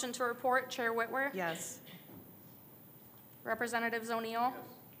the motion to report, Chair Whitwer. Yes. Representatives O'Neill,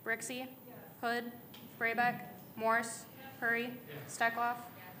 Brixey, Hood, Braybeck, Morse, Curry, Steckloff,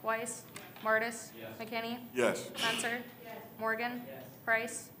 Weiss, Martis, McKinney, Yes. Menser, Morgan,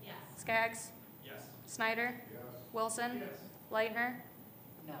 Price, Skaggs, Snyder, Wilson, Lightner,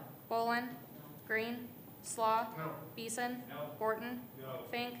 Bolin, Green, Slaw, Beeson, Horton,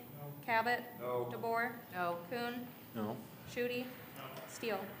 Fink, Cabot, DeBoer, Kuhn, Shutey,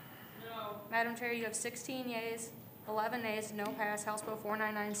 Steele. Madam Chair, you have 16 yeas, 11 nays, no pass. House Bill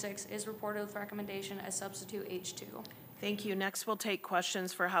 4996 is reported with recommendation as substitute H2. Thank you. Next, we'll take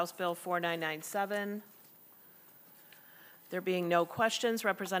questions for House Bill 4997. There being no questions,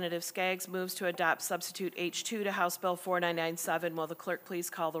 Representative Skaggs moves to adopt substitute H2 to House Bill 4997. Will the clerk please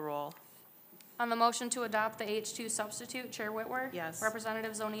call the roll? On the motion to adopt the H2 substitute, Chair Whitwer? Yes.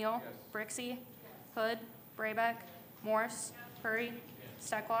 Representatives O'Neill? Brixey? Hood? Braybeck? Morse? Curry?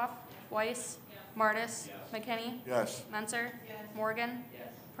 Steckloff? Weiss? Martis? McKinney? Yes. Menser? Morgan?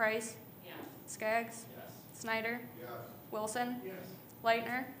 Price? Skaggs? Snyder? Wilson?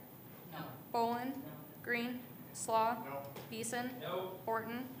 Lightner? Boland? Green? Slaw? Beeson?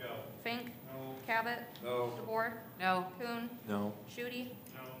 Horton? Fink? Cabot? DeBoer? Kuhn? Shutey?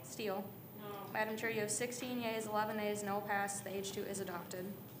 Steele? Madam Chair, you have 16 yeas, 11 nays, no pass. The H2 is adopted.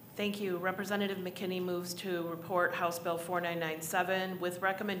 Thank you. Representative McKinney moves to report House Bill 4997 with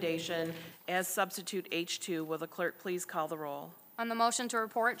recommendation as substitute H2. Will the clerk please call the roll? On the motion to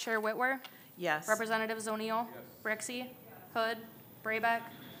report, Chair Whitwer? Yes. Representatives O'Neill? Brixey? Hood? Braybeck?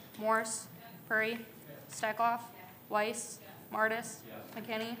 Morse? Curry? Steckloff? Weiss? Martis?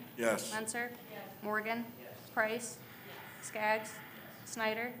 McKinney? Yes. Menser? Morgan? Price? Skaggs?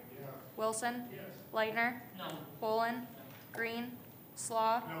 Snyder? Wilson? Lightner? Boland? Green?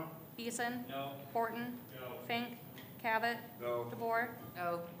 Slaw? Beeson? Horton? Fink? Cabot? DeBoer?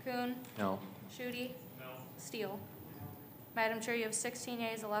 Kuhn? Shutey? Steele? Madam Chair, you have 16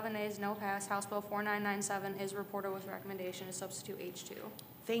 yeas, 11 nays, no pass. House Bill 4997 is reported with recommendation to substitute H2.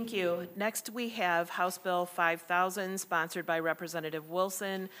 Thank you. Next, we have House Bill 5000, sponsored by Representative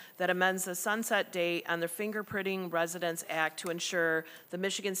Wilson, that amends the sunset date on the Fingerprinting Residence Act to ensure the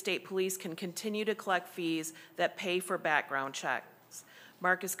Michigan State Police can continue to collect fees that pay for background checks.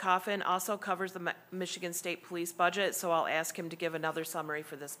 Marcus Coffin also covers the Michigan State Police budget, so I'll ask him to give another summary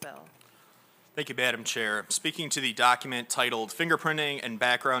for this bill. Thank you, Madam Chair. Speaking to the document titled Fingerprinting and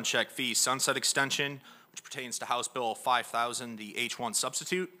Background Check Fee Sunset Extension, which pertains to House Bill 5000, the H1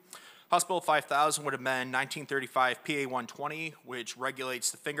 substitute. House Bill 5000 would amend 1935 PA 120, which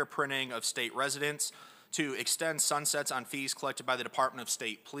regulates the fingerprinting of state residents, to extend sunsets on fees collected by the Department of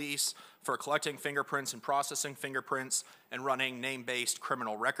State Police for collecting fingerprints and processing fingerprints and running name-based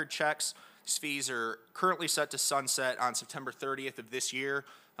criminal record checks. These fees are currently set to sunset on September 30th of this year,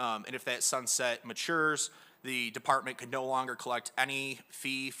 and if that sunset matures, the department could no longer collect any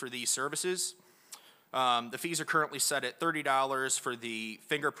fee for these services. The fees are currently set at $30 for the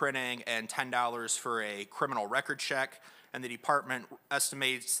fingerprinting and $10 for a criminal record check, and the department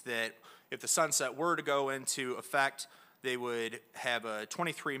estimates that if the sunset were to go into effect, they would have a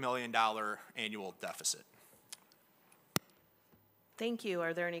 $23 million annual deficit. Thank you.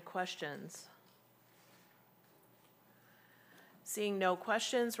 Are there any questions? Seeing no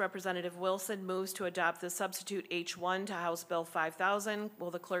questions, Representative Wilson moves to adopt the substitute H1 to House Bill 5000.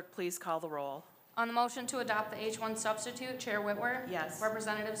 Will the clerk please call the roll? On the motion to adopt the H1 substitute, Chair Whitwer? Yes.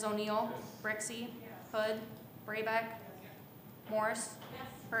 Representatives O'Neill? Brixey? Hood? Braybeck? Morse?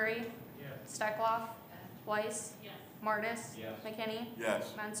 Curry? Steckloff? Weiss? Martis? McKinney?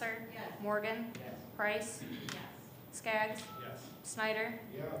 Yes. Menser? Morgan? Price? Skaggs? Snyder?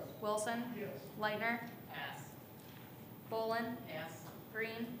 Wilson? Lightner? Boland?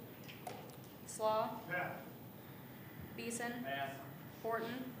 Green? Slaw? Beeson?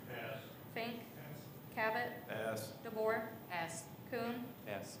 Horton? Fink? Cabot? DeBoer? Kuhn?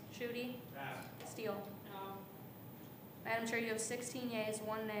 Shutey? Steele? Madam Chair, you have 16 yeas,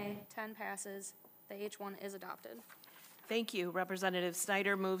 1 nay, 10 passes. The H1 is adopted. Thank you. Representative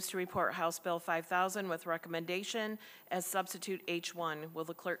Snyder moves to report House Bill 5000 with recommendation as substitute H1. Will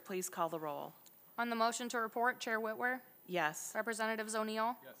the clerk please call the roll? On the motion to report, Chair Whitwer? Yes. Representatives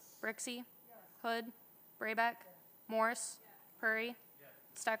O'Neill? Brixey? Hood? Braybeck? Morse? Curry?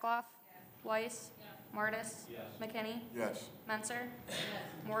 Steckloff? Weiss? Martis? McKinney? Yes. Menser?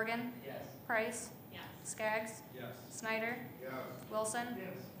 Morgan? Price? Skaggs? Snyder? Wilson?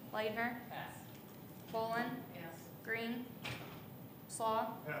 Lightner? Boland? Green? Slaw?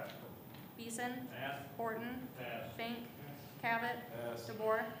 Beeson? Horton? Fink? Cabot?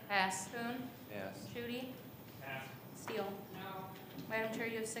 DeBoer? Kuhn? Shutey? Steele? Madam Chair,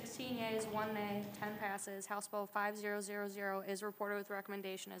 you have 16 yeas, 1 nay, 10 passes. House Bill 5000 is reported with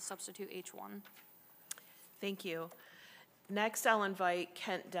recommendation as substitute H1. Thank you. Next, I'll invite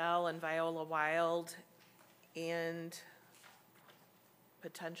Kent Dell and Viola Wild and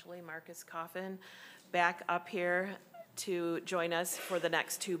potentially Marcus Coffin back up here to join us for the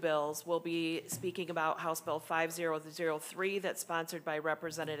next two bills. We'll be speaking about House Bill 5003 that's sponsored by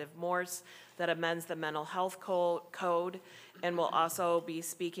Representative Morse that amends the mental health code, and we'll also be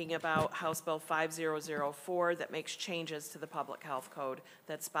speaking about House Bill 5004 that makes changes to the public health code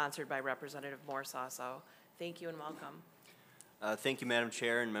that's sponsored by Representative Morse also. Thank you and welcome. Thank you, Madam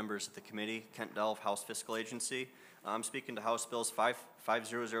Chair and members of the committee. Kent Delve, House Fiscal Agency. I'm speaking to House Bills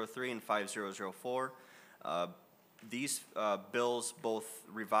 5003 and 5004. These bills both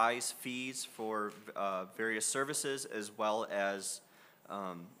revise fees for various services as well as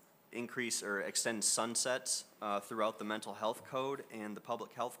increase or extend sunsets throughout the mental health code and the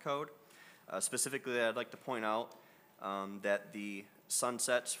public health code. Specifically, I'd like to point out that the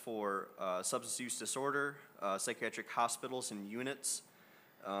sunsets for substance use disorder, psychiatric hospitals and units,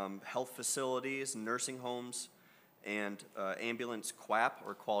 health facilities, nursing homes, and ambulance QAP,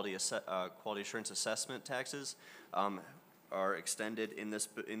 or quality assurance assessment taxes, are extended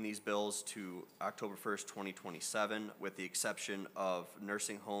in these bills to October 1st, 2027, with the exception of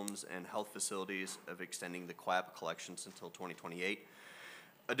nursing homes and health facilities of extending the QAP collections until 2028.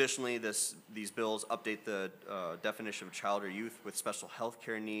 Additionally, these bills update the definition of child or youth with special health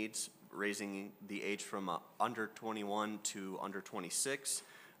care needs, raising the age from under 21 to under 26.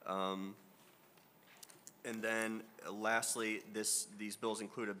 And then lastly, these bills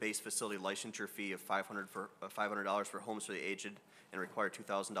include a base facility licensure fee of $500 for homes for the aged and require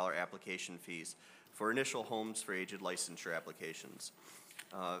 $2,000 application fees for initial homes for aged licensure applications.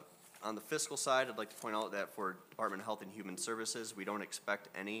 On the fiscal side, I'd like to point out that for Department of Health and Human Services, we don't expect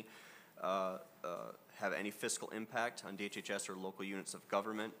have any fiscal impact on DHHS or local units of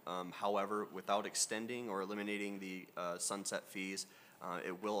government. However, without extending or eliminating the sunset fees,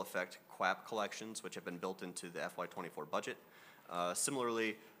 it will affect QAP collections, which have been built into the FY24 budget.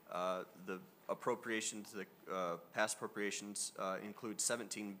 Similarly, the appropriations, the past appropriations include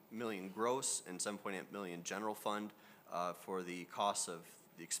 17 million gross and 7.8 million general fund for the costs of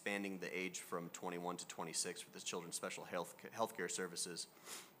expanding the age from 21 to 26 for the children's special health care services.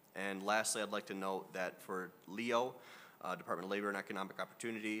 And lastly, I'd like to note that for LEO, Department of Labor and Economic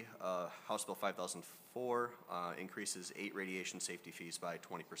Opportunity, House Bill 5004 increases 8 radiation safety fees by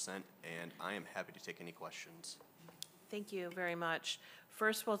 20%, and I am happy to take any questions. Thank you very much.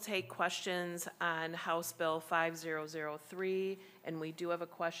 First, we'll take questions on House Bill 5003, and we do have a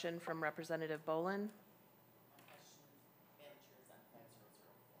question from Representative Bolin.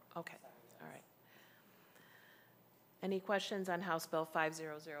 Okay, all right. Any questions on House Bill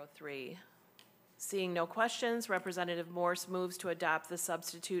 5003? Seeing no questions, Representative Morse moves to adopt the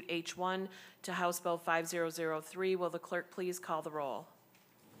substitute H1 to House Bill 5003. Will the clerk please call the roll?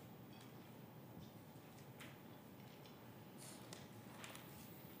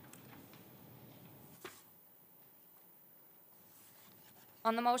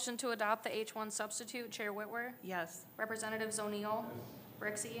 On the motion to adopt the H1 substitute, Chair Whitwer, Yes. Representatives O'Neill,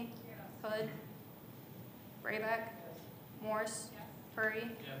 Brixey, Hood, Raybeck, Morse,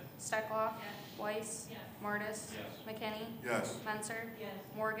 Curry, Steckloff, Weiss, Martis, McKinney, Menser,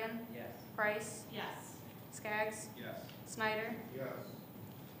 Morgan, Price, Skaggs, Snyder,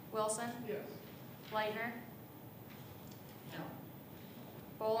 Wilson, Leitner,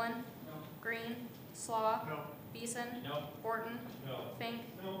 Bolin, Green, Slaw, Beeson, Horton, Fink,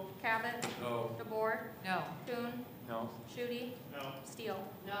 Cabot, DeBoer, Kuhn, Shutey, Steele.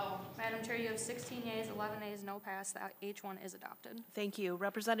 Madam Chair, you have 16 yeas, 11 nays, no pass. That H1 is adopted. Thank you.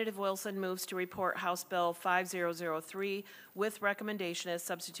 Representative Wilson moves to report House Bill 5003 with recommendation as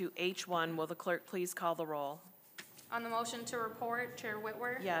substitute H1. Will the clerk please call the roll? On the motion to report, Chair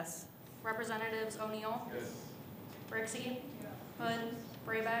Whitwer, Yes. Representatives O'Neill, Brixey, Hood,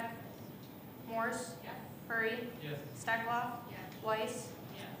 Raybeck, Morse, Curry, Steckloff, Weiss,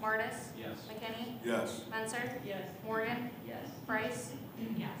 Martis, McKinney, Menser, Morgan, Price,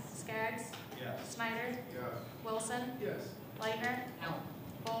 Skaggs, Snyder, Wilson, Leitner,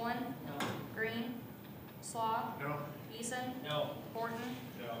 Bolin, Green, Slaw, Beeson, Horton,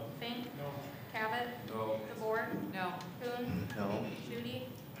 Fink, Cabot, DeBoer, Kuhn, Shutey,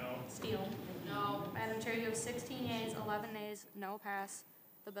 Steele. Madam Chair, you have 16 yeas, 11 nays, no pass.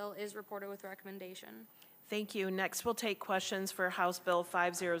 The bill is reported with recommendation. Thank you. Next, we'll take questions for House Bill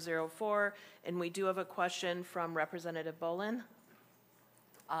 5004, and we do have a question from Representative Bolin.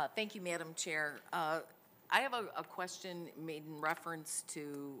 Thank you, Madam Chair. I have a question made in reference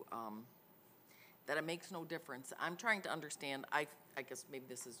to that it makes no difference. I'm trying to understand, I guess maybe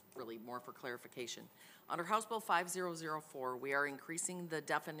this is really more for clarification. Under House Bill 5004, we are increasing the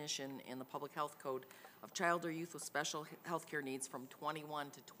definition in the Public Health Code of child or youth with special health care needs from 21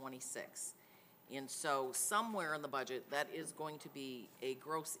 to 26. And so somewhere in the budget, that is going to be a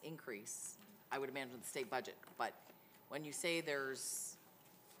gross increase, I would imagine, the state budget. But when you say there's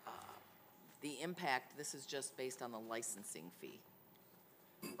the impact, this is just based on the licensing fee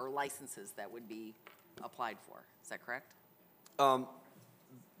or licenses that would be applied for. Is that correct?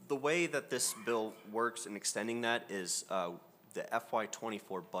 The way that this bill works in extending that is The FY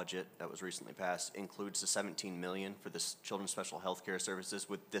 '24 budget that was recently passed includes the 17 million for this children's special health care services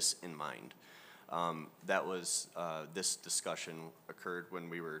with this in mind. That was, this discussion occurred when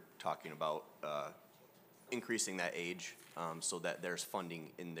we were talking about increasing that age so that there's funding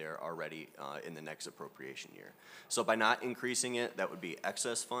in there already in the next appropriation year. So by not increasing it, that would be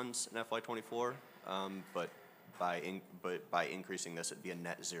excess funds in FY '24, but by increasing this, it'd be a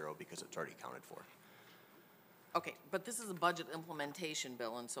net zero because it's already accounted for. Okay, but this is a budget implementation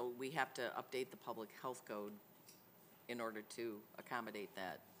bill, and so we have to update the public health code in order to accommodate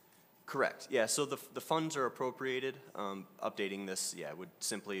that. Correct, yeah, so the funds are appropriated. Updating this, yeah, would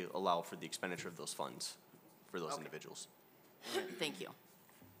simply allow for the expenditure of those funds for those individuals. Thank you.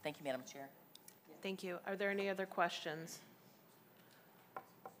 Thank you, Madam Chair. Thank you. Are there any other questions?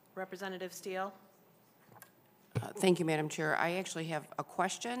 Representative Steele? Thank you, Madam Chair. I actually have a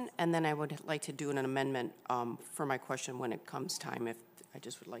question, and then I would like to do an amendment for my question when it comes time, if I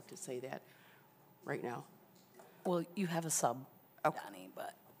just would like to say that right now. Well, you have a sub, Donnie,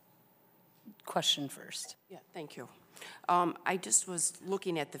 but question first. Yeah, thank you. I just was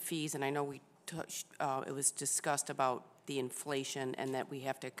looking at the fees, and I know we touched, it was discussed about the inflation and that we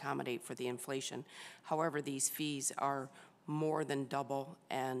have to accommodate for the inflation. However, these fees are more than double,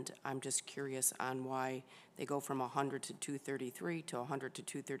 and I'm just curious on why they go from 100 to 233 to 100 to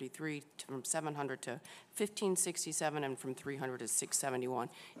 233, from 700 to 1567, and from 300 to 671.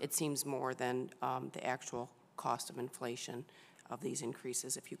 It seems more than the actual cost of inflation of these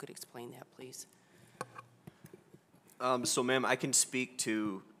increases. If you could explain that, please. So, ma'am, I can speak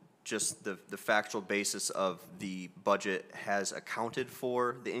to just the factual basis of the budget has accounted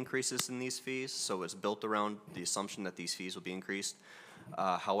for the increases in these fees, so it's built around the assumption that these fees will be increased.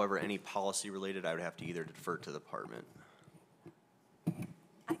 However, any policy related, I would have to either defer to the department.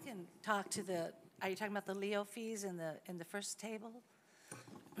 I can talk to the, are you talking about the Leo fees in the first table?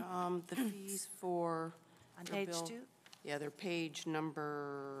 The fees for On the page bill- 2? Yeah, they're page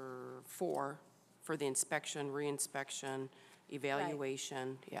number 4 for the inspection, reinspection,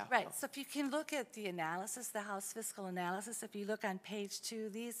 evaluation, yeah. Right, so if you can look at the analysis, the House fiscal analysis, if you look on page 2,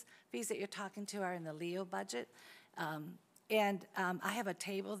 these fees that you're talking to are in the Leo budget. I have a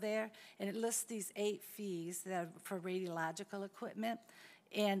table there, and it lists these 8 fees that are for radiological equipment.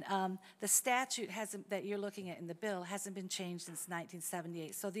 And the statute hasn't, that you're looking at in the bill, hasn't been changed since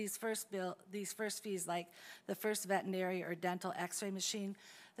 1978. So these first fees, like the first veterinary or dental X-ray machine,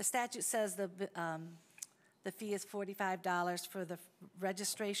 the statute says the fee is $45 for the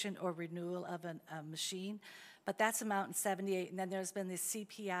registration or renewal of a machine, but that's amount in 78, and then there's been the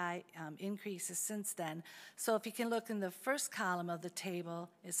CPI increases since then. So if you can look in the first column of the table,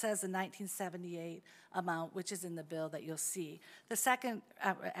 it says the 1978 amount, which is in the bill that you'll see. The second,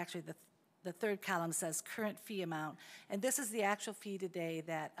 actually the third column says current fee amount, and this is the actual fee today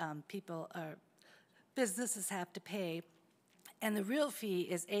that businesses have to pay, and the real fee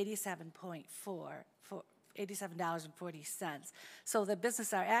is $87.40. So the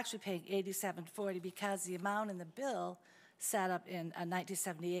businesses are actually paying $87.40 because the amount in the bill set up in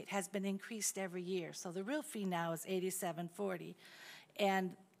 1978 has been increased every year. So the real fee now is $87.40.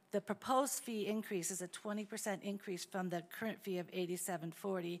 And the proposed fee increase is a 20% increase from the current fee of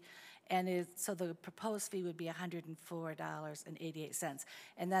 $87.40. And so the proposed fee would be $104.88.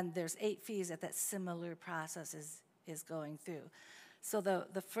 And then there's 8 fees that similar process is going through. So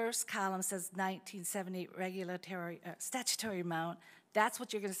the first column says 1978 regulatory statutory amount. That's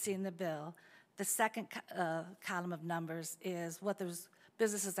what you're going to see in the bill. The second column of numbers is what those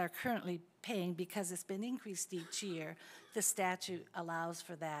businesses are currently paying because it's been increased each year. The statute allows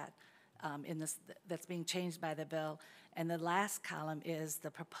for that that's being changed by the bill. And the last column is the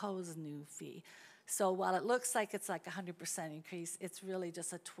proposed new fee. So while it looks like it's like 100% increase, it's really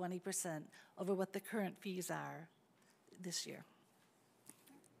just a 20% over what the current fees are this year.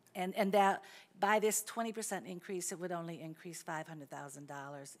 And that by this 20% increase, it would only increase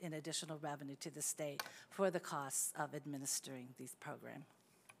 $500,000 in additional revenue to the state for the costs of administering these programs.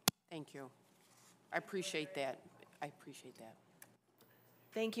 Thank you. I appreciate that. I appreciate that.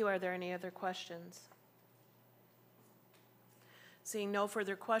 Thank you. Are there any other questions? Seeing no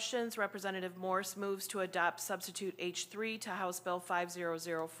further questions, Representative Morse moves to adopt substitute H3 to House Bill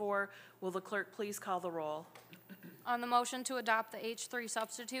 5004. Will the clerk please call the roll? On the motion to adopt the H3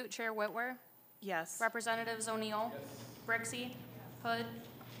 substitute, Chair Whitwer, Yes. Representatives O'Neill, Brixey, Hood,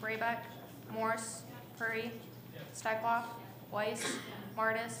 Braybeck, Morse, Curry, Steckloff, Weiss,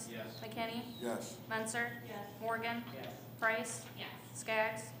 Martis, McKinney, Menser, Morgan, Price,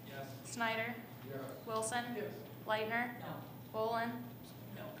 Skaggs, Snyder, Wilson, Leitner, Bolin,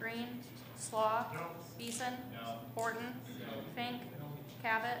 Green, Slaw. Beeson. Horton. Fink.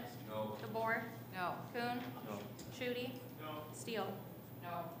 Cavett. DeBoer. Kuhn. Shudi. Steele.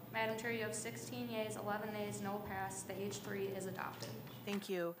 Madam Chair, you have 16 yeas, 11 nays, no pass. The H3 is adopted. Thank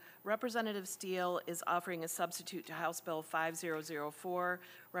you. Representative Steele is offering a substitute to House Bill 5004.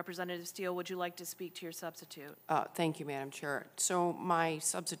 Representative Steele, would you like to speak to your substitute? Thank you, Madam Chair. So my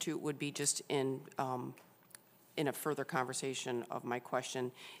substitute would be just in a further conversation of my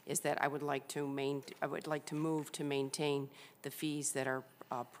question, is that I would like to move to maintain the fees that are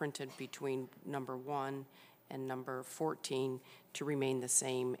printed between number 1 and number 14 to remain the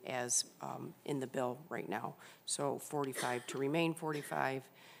same as in the bill right now. So 45 to remain 45,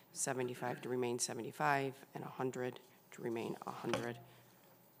 75 to remain 75, and 100 to remain 100.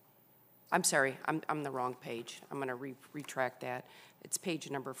 I'm sorry, I'm the wrong page. I'm gonna retract that. It's page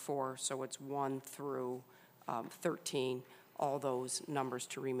number 4, so it's 1 through 13. All those numbers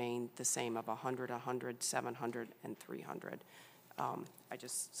to remain the same of 100, 100, 700, and 300.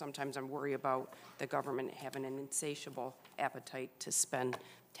 Sometimes I'm worried about the government having an insatiable appetite to spend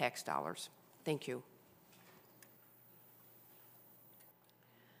tax dollars. Thank you.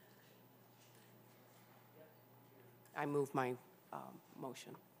 I move my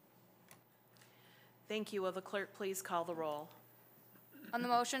motion. Thank you. Will the clerk please call the roll? On the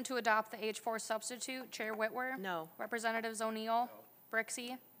motion to adopt the H4 substitute, Chair Whitwer. No. Representatives O'Neill.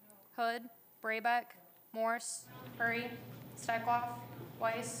 Brixey. Hood. Braybeck. Morse. Hurry. Steckloff.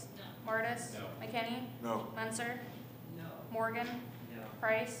 Weiss. Martis. McKinney. Menser. Morgan.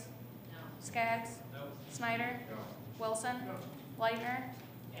 Price. Skaggs. Snyder. Wilson. Leitner.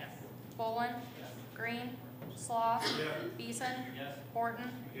 Bolin. Green. Slaw. Beeson.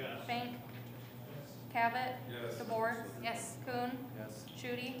 Horton. Fink. Cavett. DeBoer. Kuhn.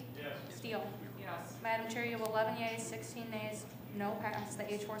 Shudi. Steele. Madam Chair, you have 11 yeas, 16 nays, no pass. The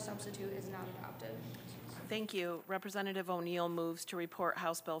H4 substitute is not adopted. Thank you. Representative O'Neill moves to report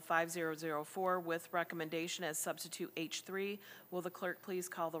House Bill 5004 with recommendation as substitute H3. Will the clerk please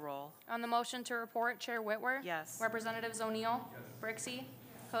call the roll? On the motion to report, Chair Whitwer. Yes. Representatives O'Neill. Brixey.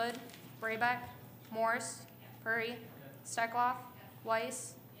 Hood. Braybeck. Morse. Hurry. Steckloff.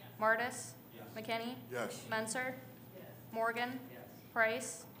 Weiss. Martis. McKinney. Menser. Morgan.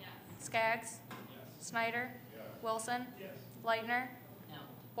 Price. Skaggs. Snyder. Wilson. Leitner.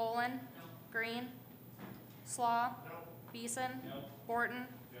 Bolin. Green. Slaw. Beeson. Horton.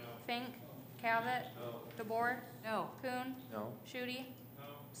 Fink. Cavett. DeBoer. Kuhn. Shudi.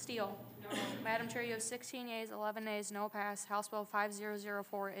 Steele. Madam Chair, you have 16 yeas, 11 nays, no pass. House Bill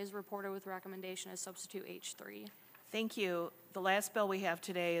 5004 is reported with recommendation as substitute H3. Thank you. The last bill we have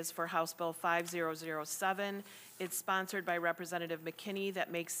today is for House Bill 5007. It's sponsored by Representative McKinney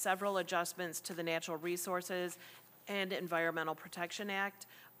that makes several adjustments to the Natural Resources and Environmental Protection Act.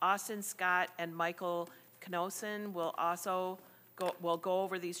 Austin Scott and Michael Knossen will also go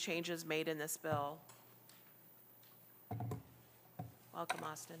over these changes made in this bill. Welcome,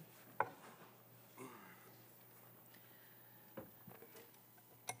 Austin.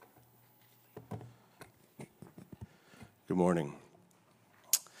 Good morning.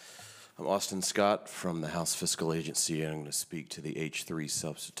 I'm Austin Scott from the House Fiscal Agency, and I'm going to speak to the H3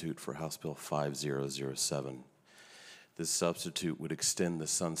 substitute for House Bill 5007. This substitute would extend the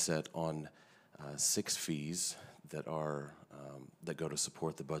sunset on 6 fees that go to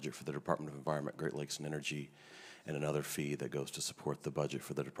support the budget for the Department of Environment, Great Lakes and Energy, and another fee that goes to support the budget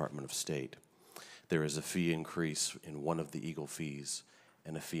for the Department of State. There is a fee increase in one of the Eagle fees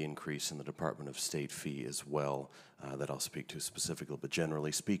and a fee increase in the Department of State fee as well that I'll speak to specifically. But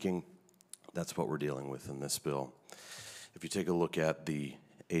generally speaking, that's what we're dealing with in this bill. If you take a look at the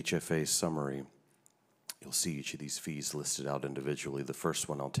HFA summary, you'll see each of these fees listed out individually. The first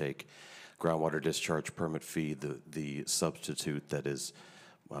one I'll take, groundwater discharge permit fee, the substitute that is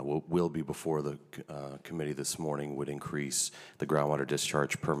will be before the committee this morning would increase the groundwater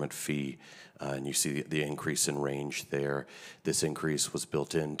discharge permit fee, and you see the increase in range there. This increase was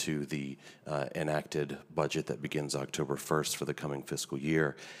built into the enacted budget that begins October 1st for the coming fiscal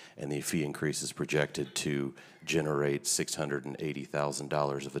year, and the fee increase is projected to generate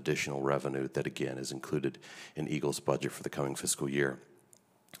 $680,000 of additional revenue that again is included in Eagle's budget for the coming fiscal year.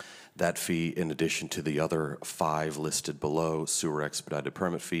 That fee, in addition to the other 5 listed below, sewer expedited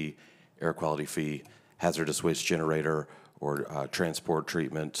permit fee, air quality fee, hazardous waste generator or transport,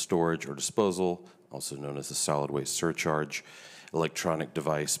 treatment, storage, or disposal, also known as the solid waste surcharge, electronic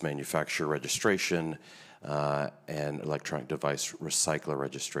device manufacturer registration, and electronic device recycler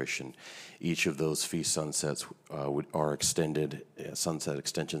registration. Each of those fee sunsets are extended. Sunset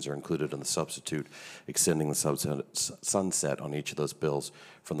extensions are included in the substitute, extending the sunset on each of those bills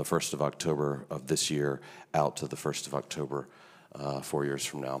from the 1st of October of this year out to the 1st of October 4 years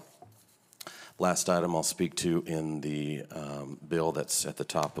from now. Last item I'll speak to in the bill that's at the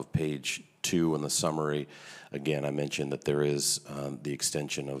top of page 2 in the summary. Again, I mentioned that there is the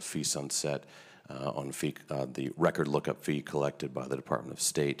extension of fee sunset on the record lookup fee collected by the Department of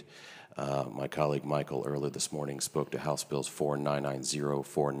State. My colleague Michael earlier this morning spoke to House Bills 4990,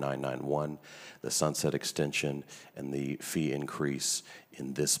 4991. The sunset extension and the fee increase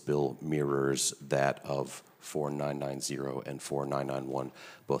in this bill mirrors that of 4990 and 4991,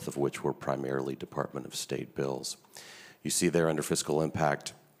 both of which were primarily Department of State bills. You see there under fiscal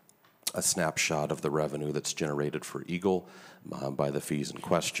impact a snapshot of the revenue that's generated for Eagle by the fees in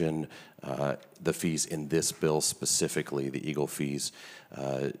question. The fees in this bill specifically, the Eagle fees,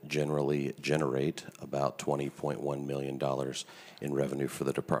 generally generate about $20.1 million in revenue for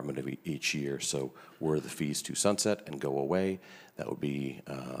the department of each year. So were the fees to sunset and go away, that would be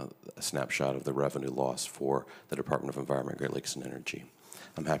a snapshot of the revenue loss for the Department of Environment, Great Lakes, and Energy.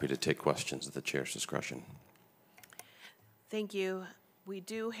 I'm happy to take questions at the chair's discretion. Thank you. We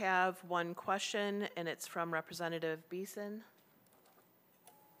do have one question, and it's from Representative Beeson.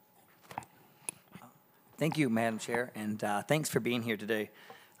 Thank you, Madam Chair, and thanks for being here today.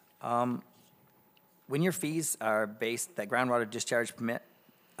 When your fees are based, that groundwater discharge permit,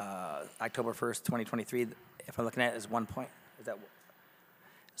 October 1st, 2023, if I'm looking at it as 1 point, is that,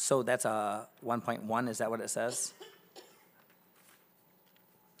 so that's a 1.1, is that what it says?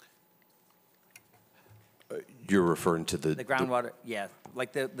 You're referring to the groundwater, yeah.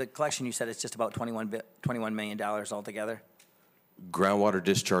 Like the collection, you said it's just about $21 million altogether? Groundwater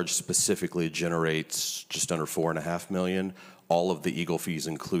discharge specifically generates just under $4.5 million. All of the Eagle fees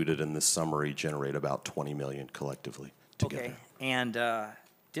included in this summary generate about $20 million collectively together. Okay, and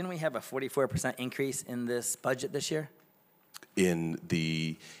didn't we have a 44% increase in this budget this year? In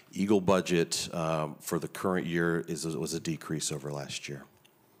the Eagle budget for the current year was a decrease over last year.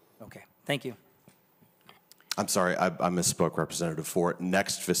 Okay, thank you. I'm sorry, I misspoke, Representative Fort.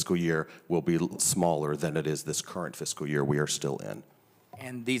 Next fiscal year will be smaller than it is this current fiscal year we are still in.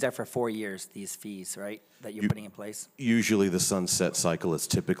 And these are for 4 years, these fees, right, that you're putting in place? Usually the sunset cycle is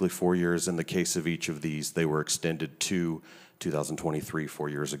typically 4 years. In the case of each of these, they were extended to 2023 4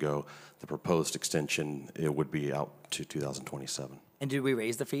 years ago. The proposed extension, it would be out to 2027. And did we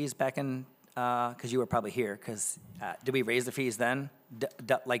raise the fees back in, because you were probably here, because did we raise the fees then,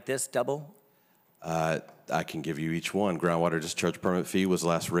 like this, double? I can give you each one. Groundwater discharge permit fee was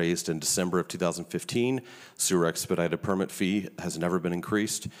last raised in December of 2015. Sewer expedited permit fee has never been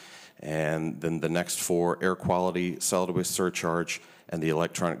increased. And then the next 4, air quality, solid waste surcharge, and the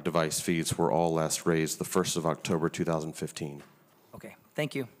electronic device fees were all last raised the 1st of October 2015. Okay,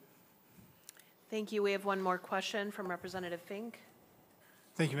 thank you. Thank you. We have one more question from Representative Fink.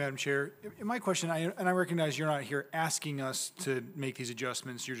 Thank you, Madam Chair. My question, and I recognize you're not here asking us to make these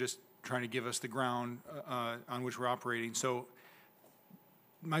adjustments, you're just trying to give us the ground on which we're operating. So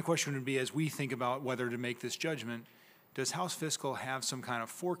my question would be, as we think about whether to make this judgment, does House Fiscal have some kind of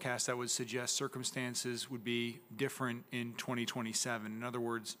forecast that would suggest circumstances would be different in 2027? In other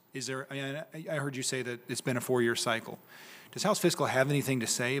words, is there, I heard you say that it's been a 4-year cycle. Does House Fiscal have anything to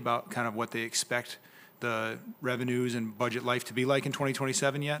say about kind of what they expect the revenues and budget life to be like in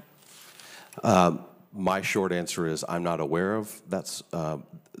 2027 yet? My short answer is I'm not aware of that's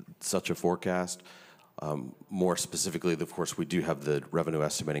such a forecast. More specifically, of course, we do have the revenue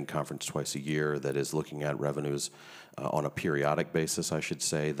estimating conference twice a year that is looking at revenues on a periodic basis, I should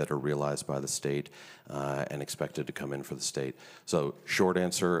say, that are realized by the state and expected to come in for the state. So short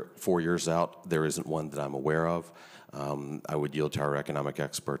answer, 4 years out, there isn't one that I'm aware of. I would yield to our economic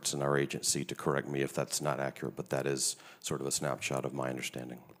experts in our agency to correct me if that's not accurate, but that is sort of a snapshot of my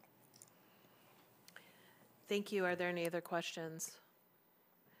understanding. Thank you. Are there any other questions?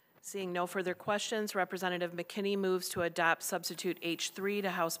 Seeing no further questions, Representative McKinney moves to adopt substitute H3 to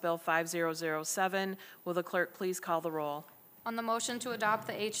House Bill 5007. Will the clerk please call the roll? On the motion to adopt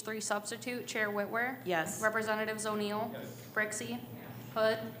the H3 substitute, Chair Whitwer? Yes. Representatives O'Neill? Yes. Brixey?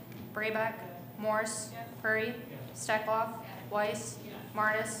 Hood? Braybeck? Morse? Curry? Steckloff? Weiss?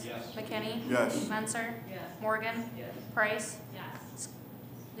 Martis? McKinney? Menser? Morgan? Price?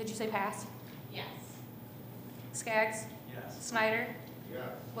 Did you say pass? Skaggs? Snyder?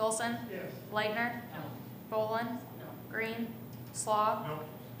 Wilson? Leitner? Boland? Green? Slaw?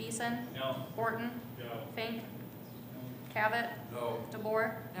 Beeson? Horton? Fink? Cavett? No.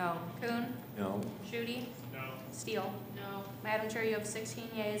 DeBoer? No. Kuhn? No. Shudi? No. Steele? No. Madam Chair, you have 16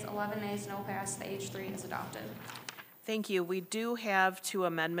 yeas, 11 nays, no pass. The H3 is adopted. Thank you. We do have two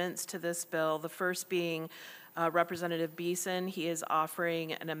amendments to this bill. The first being Representative Beeson. He is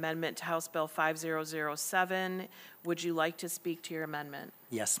offering an amendment to House Bill 5007. Would you like to speak to your amendment?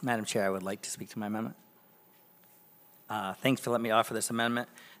 Yes, Madam Chair, I would like to speak to my amendment. Thanks for letting me offer this amendment.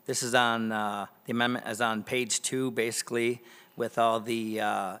 This is on, the amendment is on page 2, basically, with all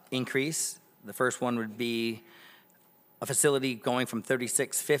the increase. The first one would be a facility going from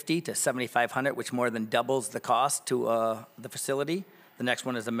 $3,650 to $7,500, which more than doubles the cost to the facility. The next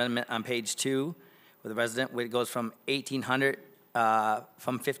one is amendment on page 2, where the resident, where it goes from $1,800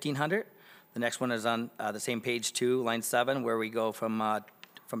 from $1,500. The next one is on the same page 2, line 7, where we go from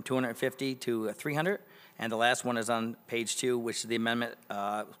 $250 to $300. And the last one is on page 2, which the amendment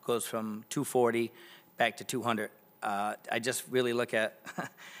goes from $240 back to $200. I just really look at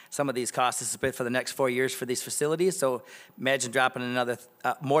some of these costs. This is a bit for the next 4 years for these facilities. So imagine dropping another,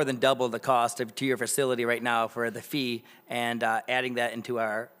 more than double the cost to your facility right now for the fee and adding that into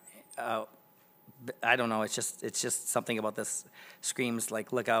our, I don't know, it's just something about this screams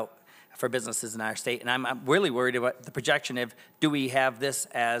like look out for businesses in our state. And I'm really worried about the projection of, do we have this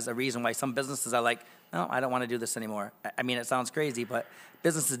as a reason why some businesses are like, no, I don't want to do this anymore. I mean, it sounds crazy, but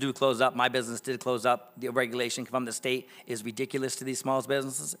businesses do close up. My business did close up. The regulation from the state is ridiculous to these small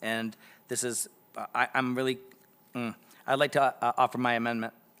businesses, and this is, I'm really, I'd like to offer my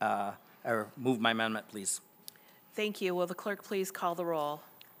amendment, or move my amendment, please. Thank you. Will the clerk please call the roll?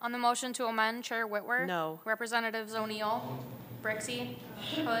 On the motion to amend, Chair Whitwer? No. Representatives O'Neill? Brixey?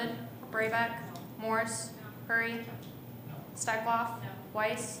 Hood? Braybeck? Morse? Curry? Steckloff?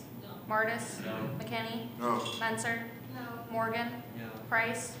 Weiss? Martis? McKinney? Menser? Morgan?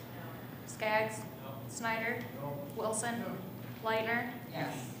 Price? Skaggs? Snyder? Wilson? Leitner?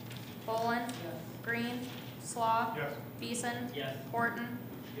 Bolin? Green? Slaw? Beeson? Horton?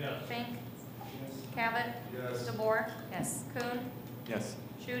 Fink? Cavett? DeBoer? Kuhn? Yes.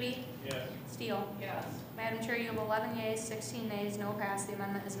 Shudi? Steele? Madam Chair, you have 11 yeas, 16 nays, no pass. The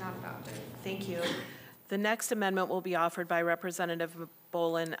amendment is not adopted. Thank you. The next amendment will be offered by Representative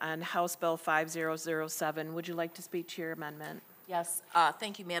Bolin on House Bill 5007. Would you like to speak to your amendment? Yes,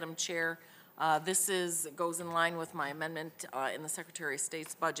 thank you, Madam Chair. This goes in line with my amendment in the Secretary of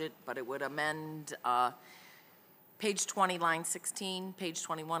State's budget, but it would amend page 20, line 16, page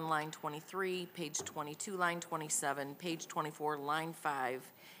 21, line 23, page 22, line 27, page 24, line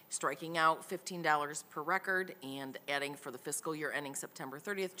 5, striking out $15 per record and adding for the fiscal year ending September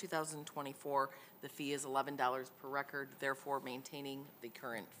 30th, 2024, the fee is $11 per record, therefore maintaining the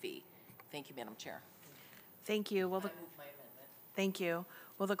current fee. Thank you, Madam Chair. Thank you. Will the, I move my amendment. thank you.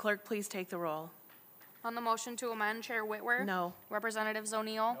 Will the clerk please take the roll? On the motion to amend, Chair Whitwer? No. Representatives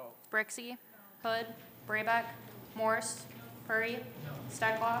O'Neill? Brixey? Hood? Braybeck? Morse? Curry?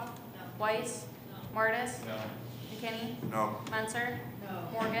 Steckloff? Weiss? Martis? McKinney? Menser?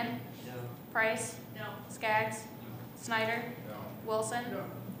 Morgan? Price? Skaggs? Snyder? Wilson?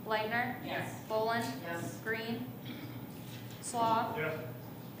 Leitner? Bolin? Green? Slaw?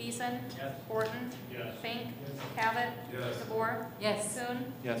 Beeson? Horton? Fink? Cavett? DeBoer?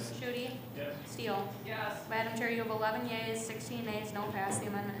 Kuhn? Shudi? Steele? Madam Chair, you have 11 yeas, 16 nays, no pass. The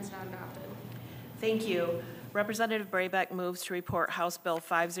amendment is not adopted. Thank you. Representative Braybeck moves to report House Bill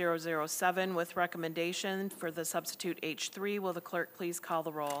 5007 with recommendation for the substitute H3. Will the clerk please call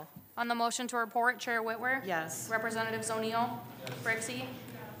the roll? On the motion to report, Chair Whitwer? Yes. Representatives O'Neill? Brixey?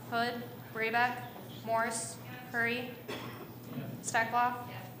 Hood? Braybeck? Morse? Curry? Steckloff?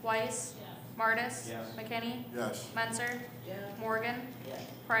 Weiss? Martis? McKinney? Menser? Morgan?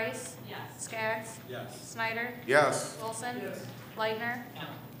 Price? Skaggs? Snyder? Wilson? Leitner?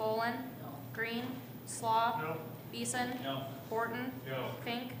 Bolin? Green? Slaw? Beeson? Horton?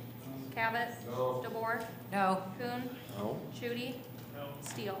 Fink? Cavett? DeBoer? Kuhn? Shudi?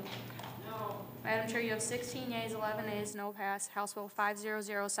 Steele? Madam Chair, you have 16 yeas, 11 nays, no pass. House Bill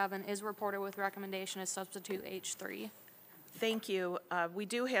 5007 is reported with recommendation as substitute H3. Thank you. We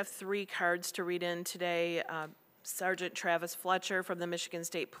do have 3 cards to read in today. Sergeant Travis Fletcher from the Michigan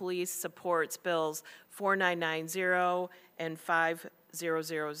State Police supports bills 4990 and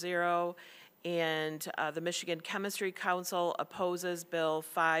 5000, and the Michigan Chemistry Council opposes Bill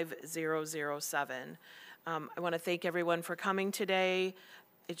 5007. I want to thank everyone for coming today.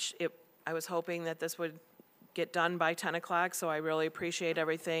 I was hoping that this would get done by 10 o'clock, so I really appreciate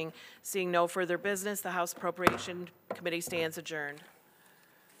everything. Seeing no further business, the House Appropriations Committee stands adjourned.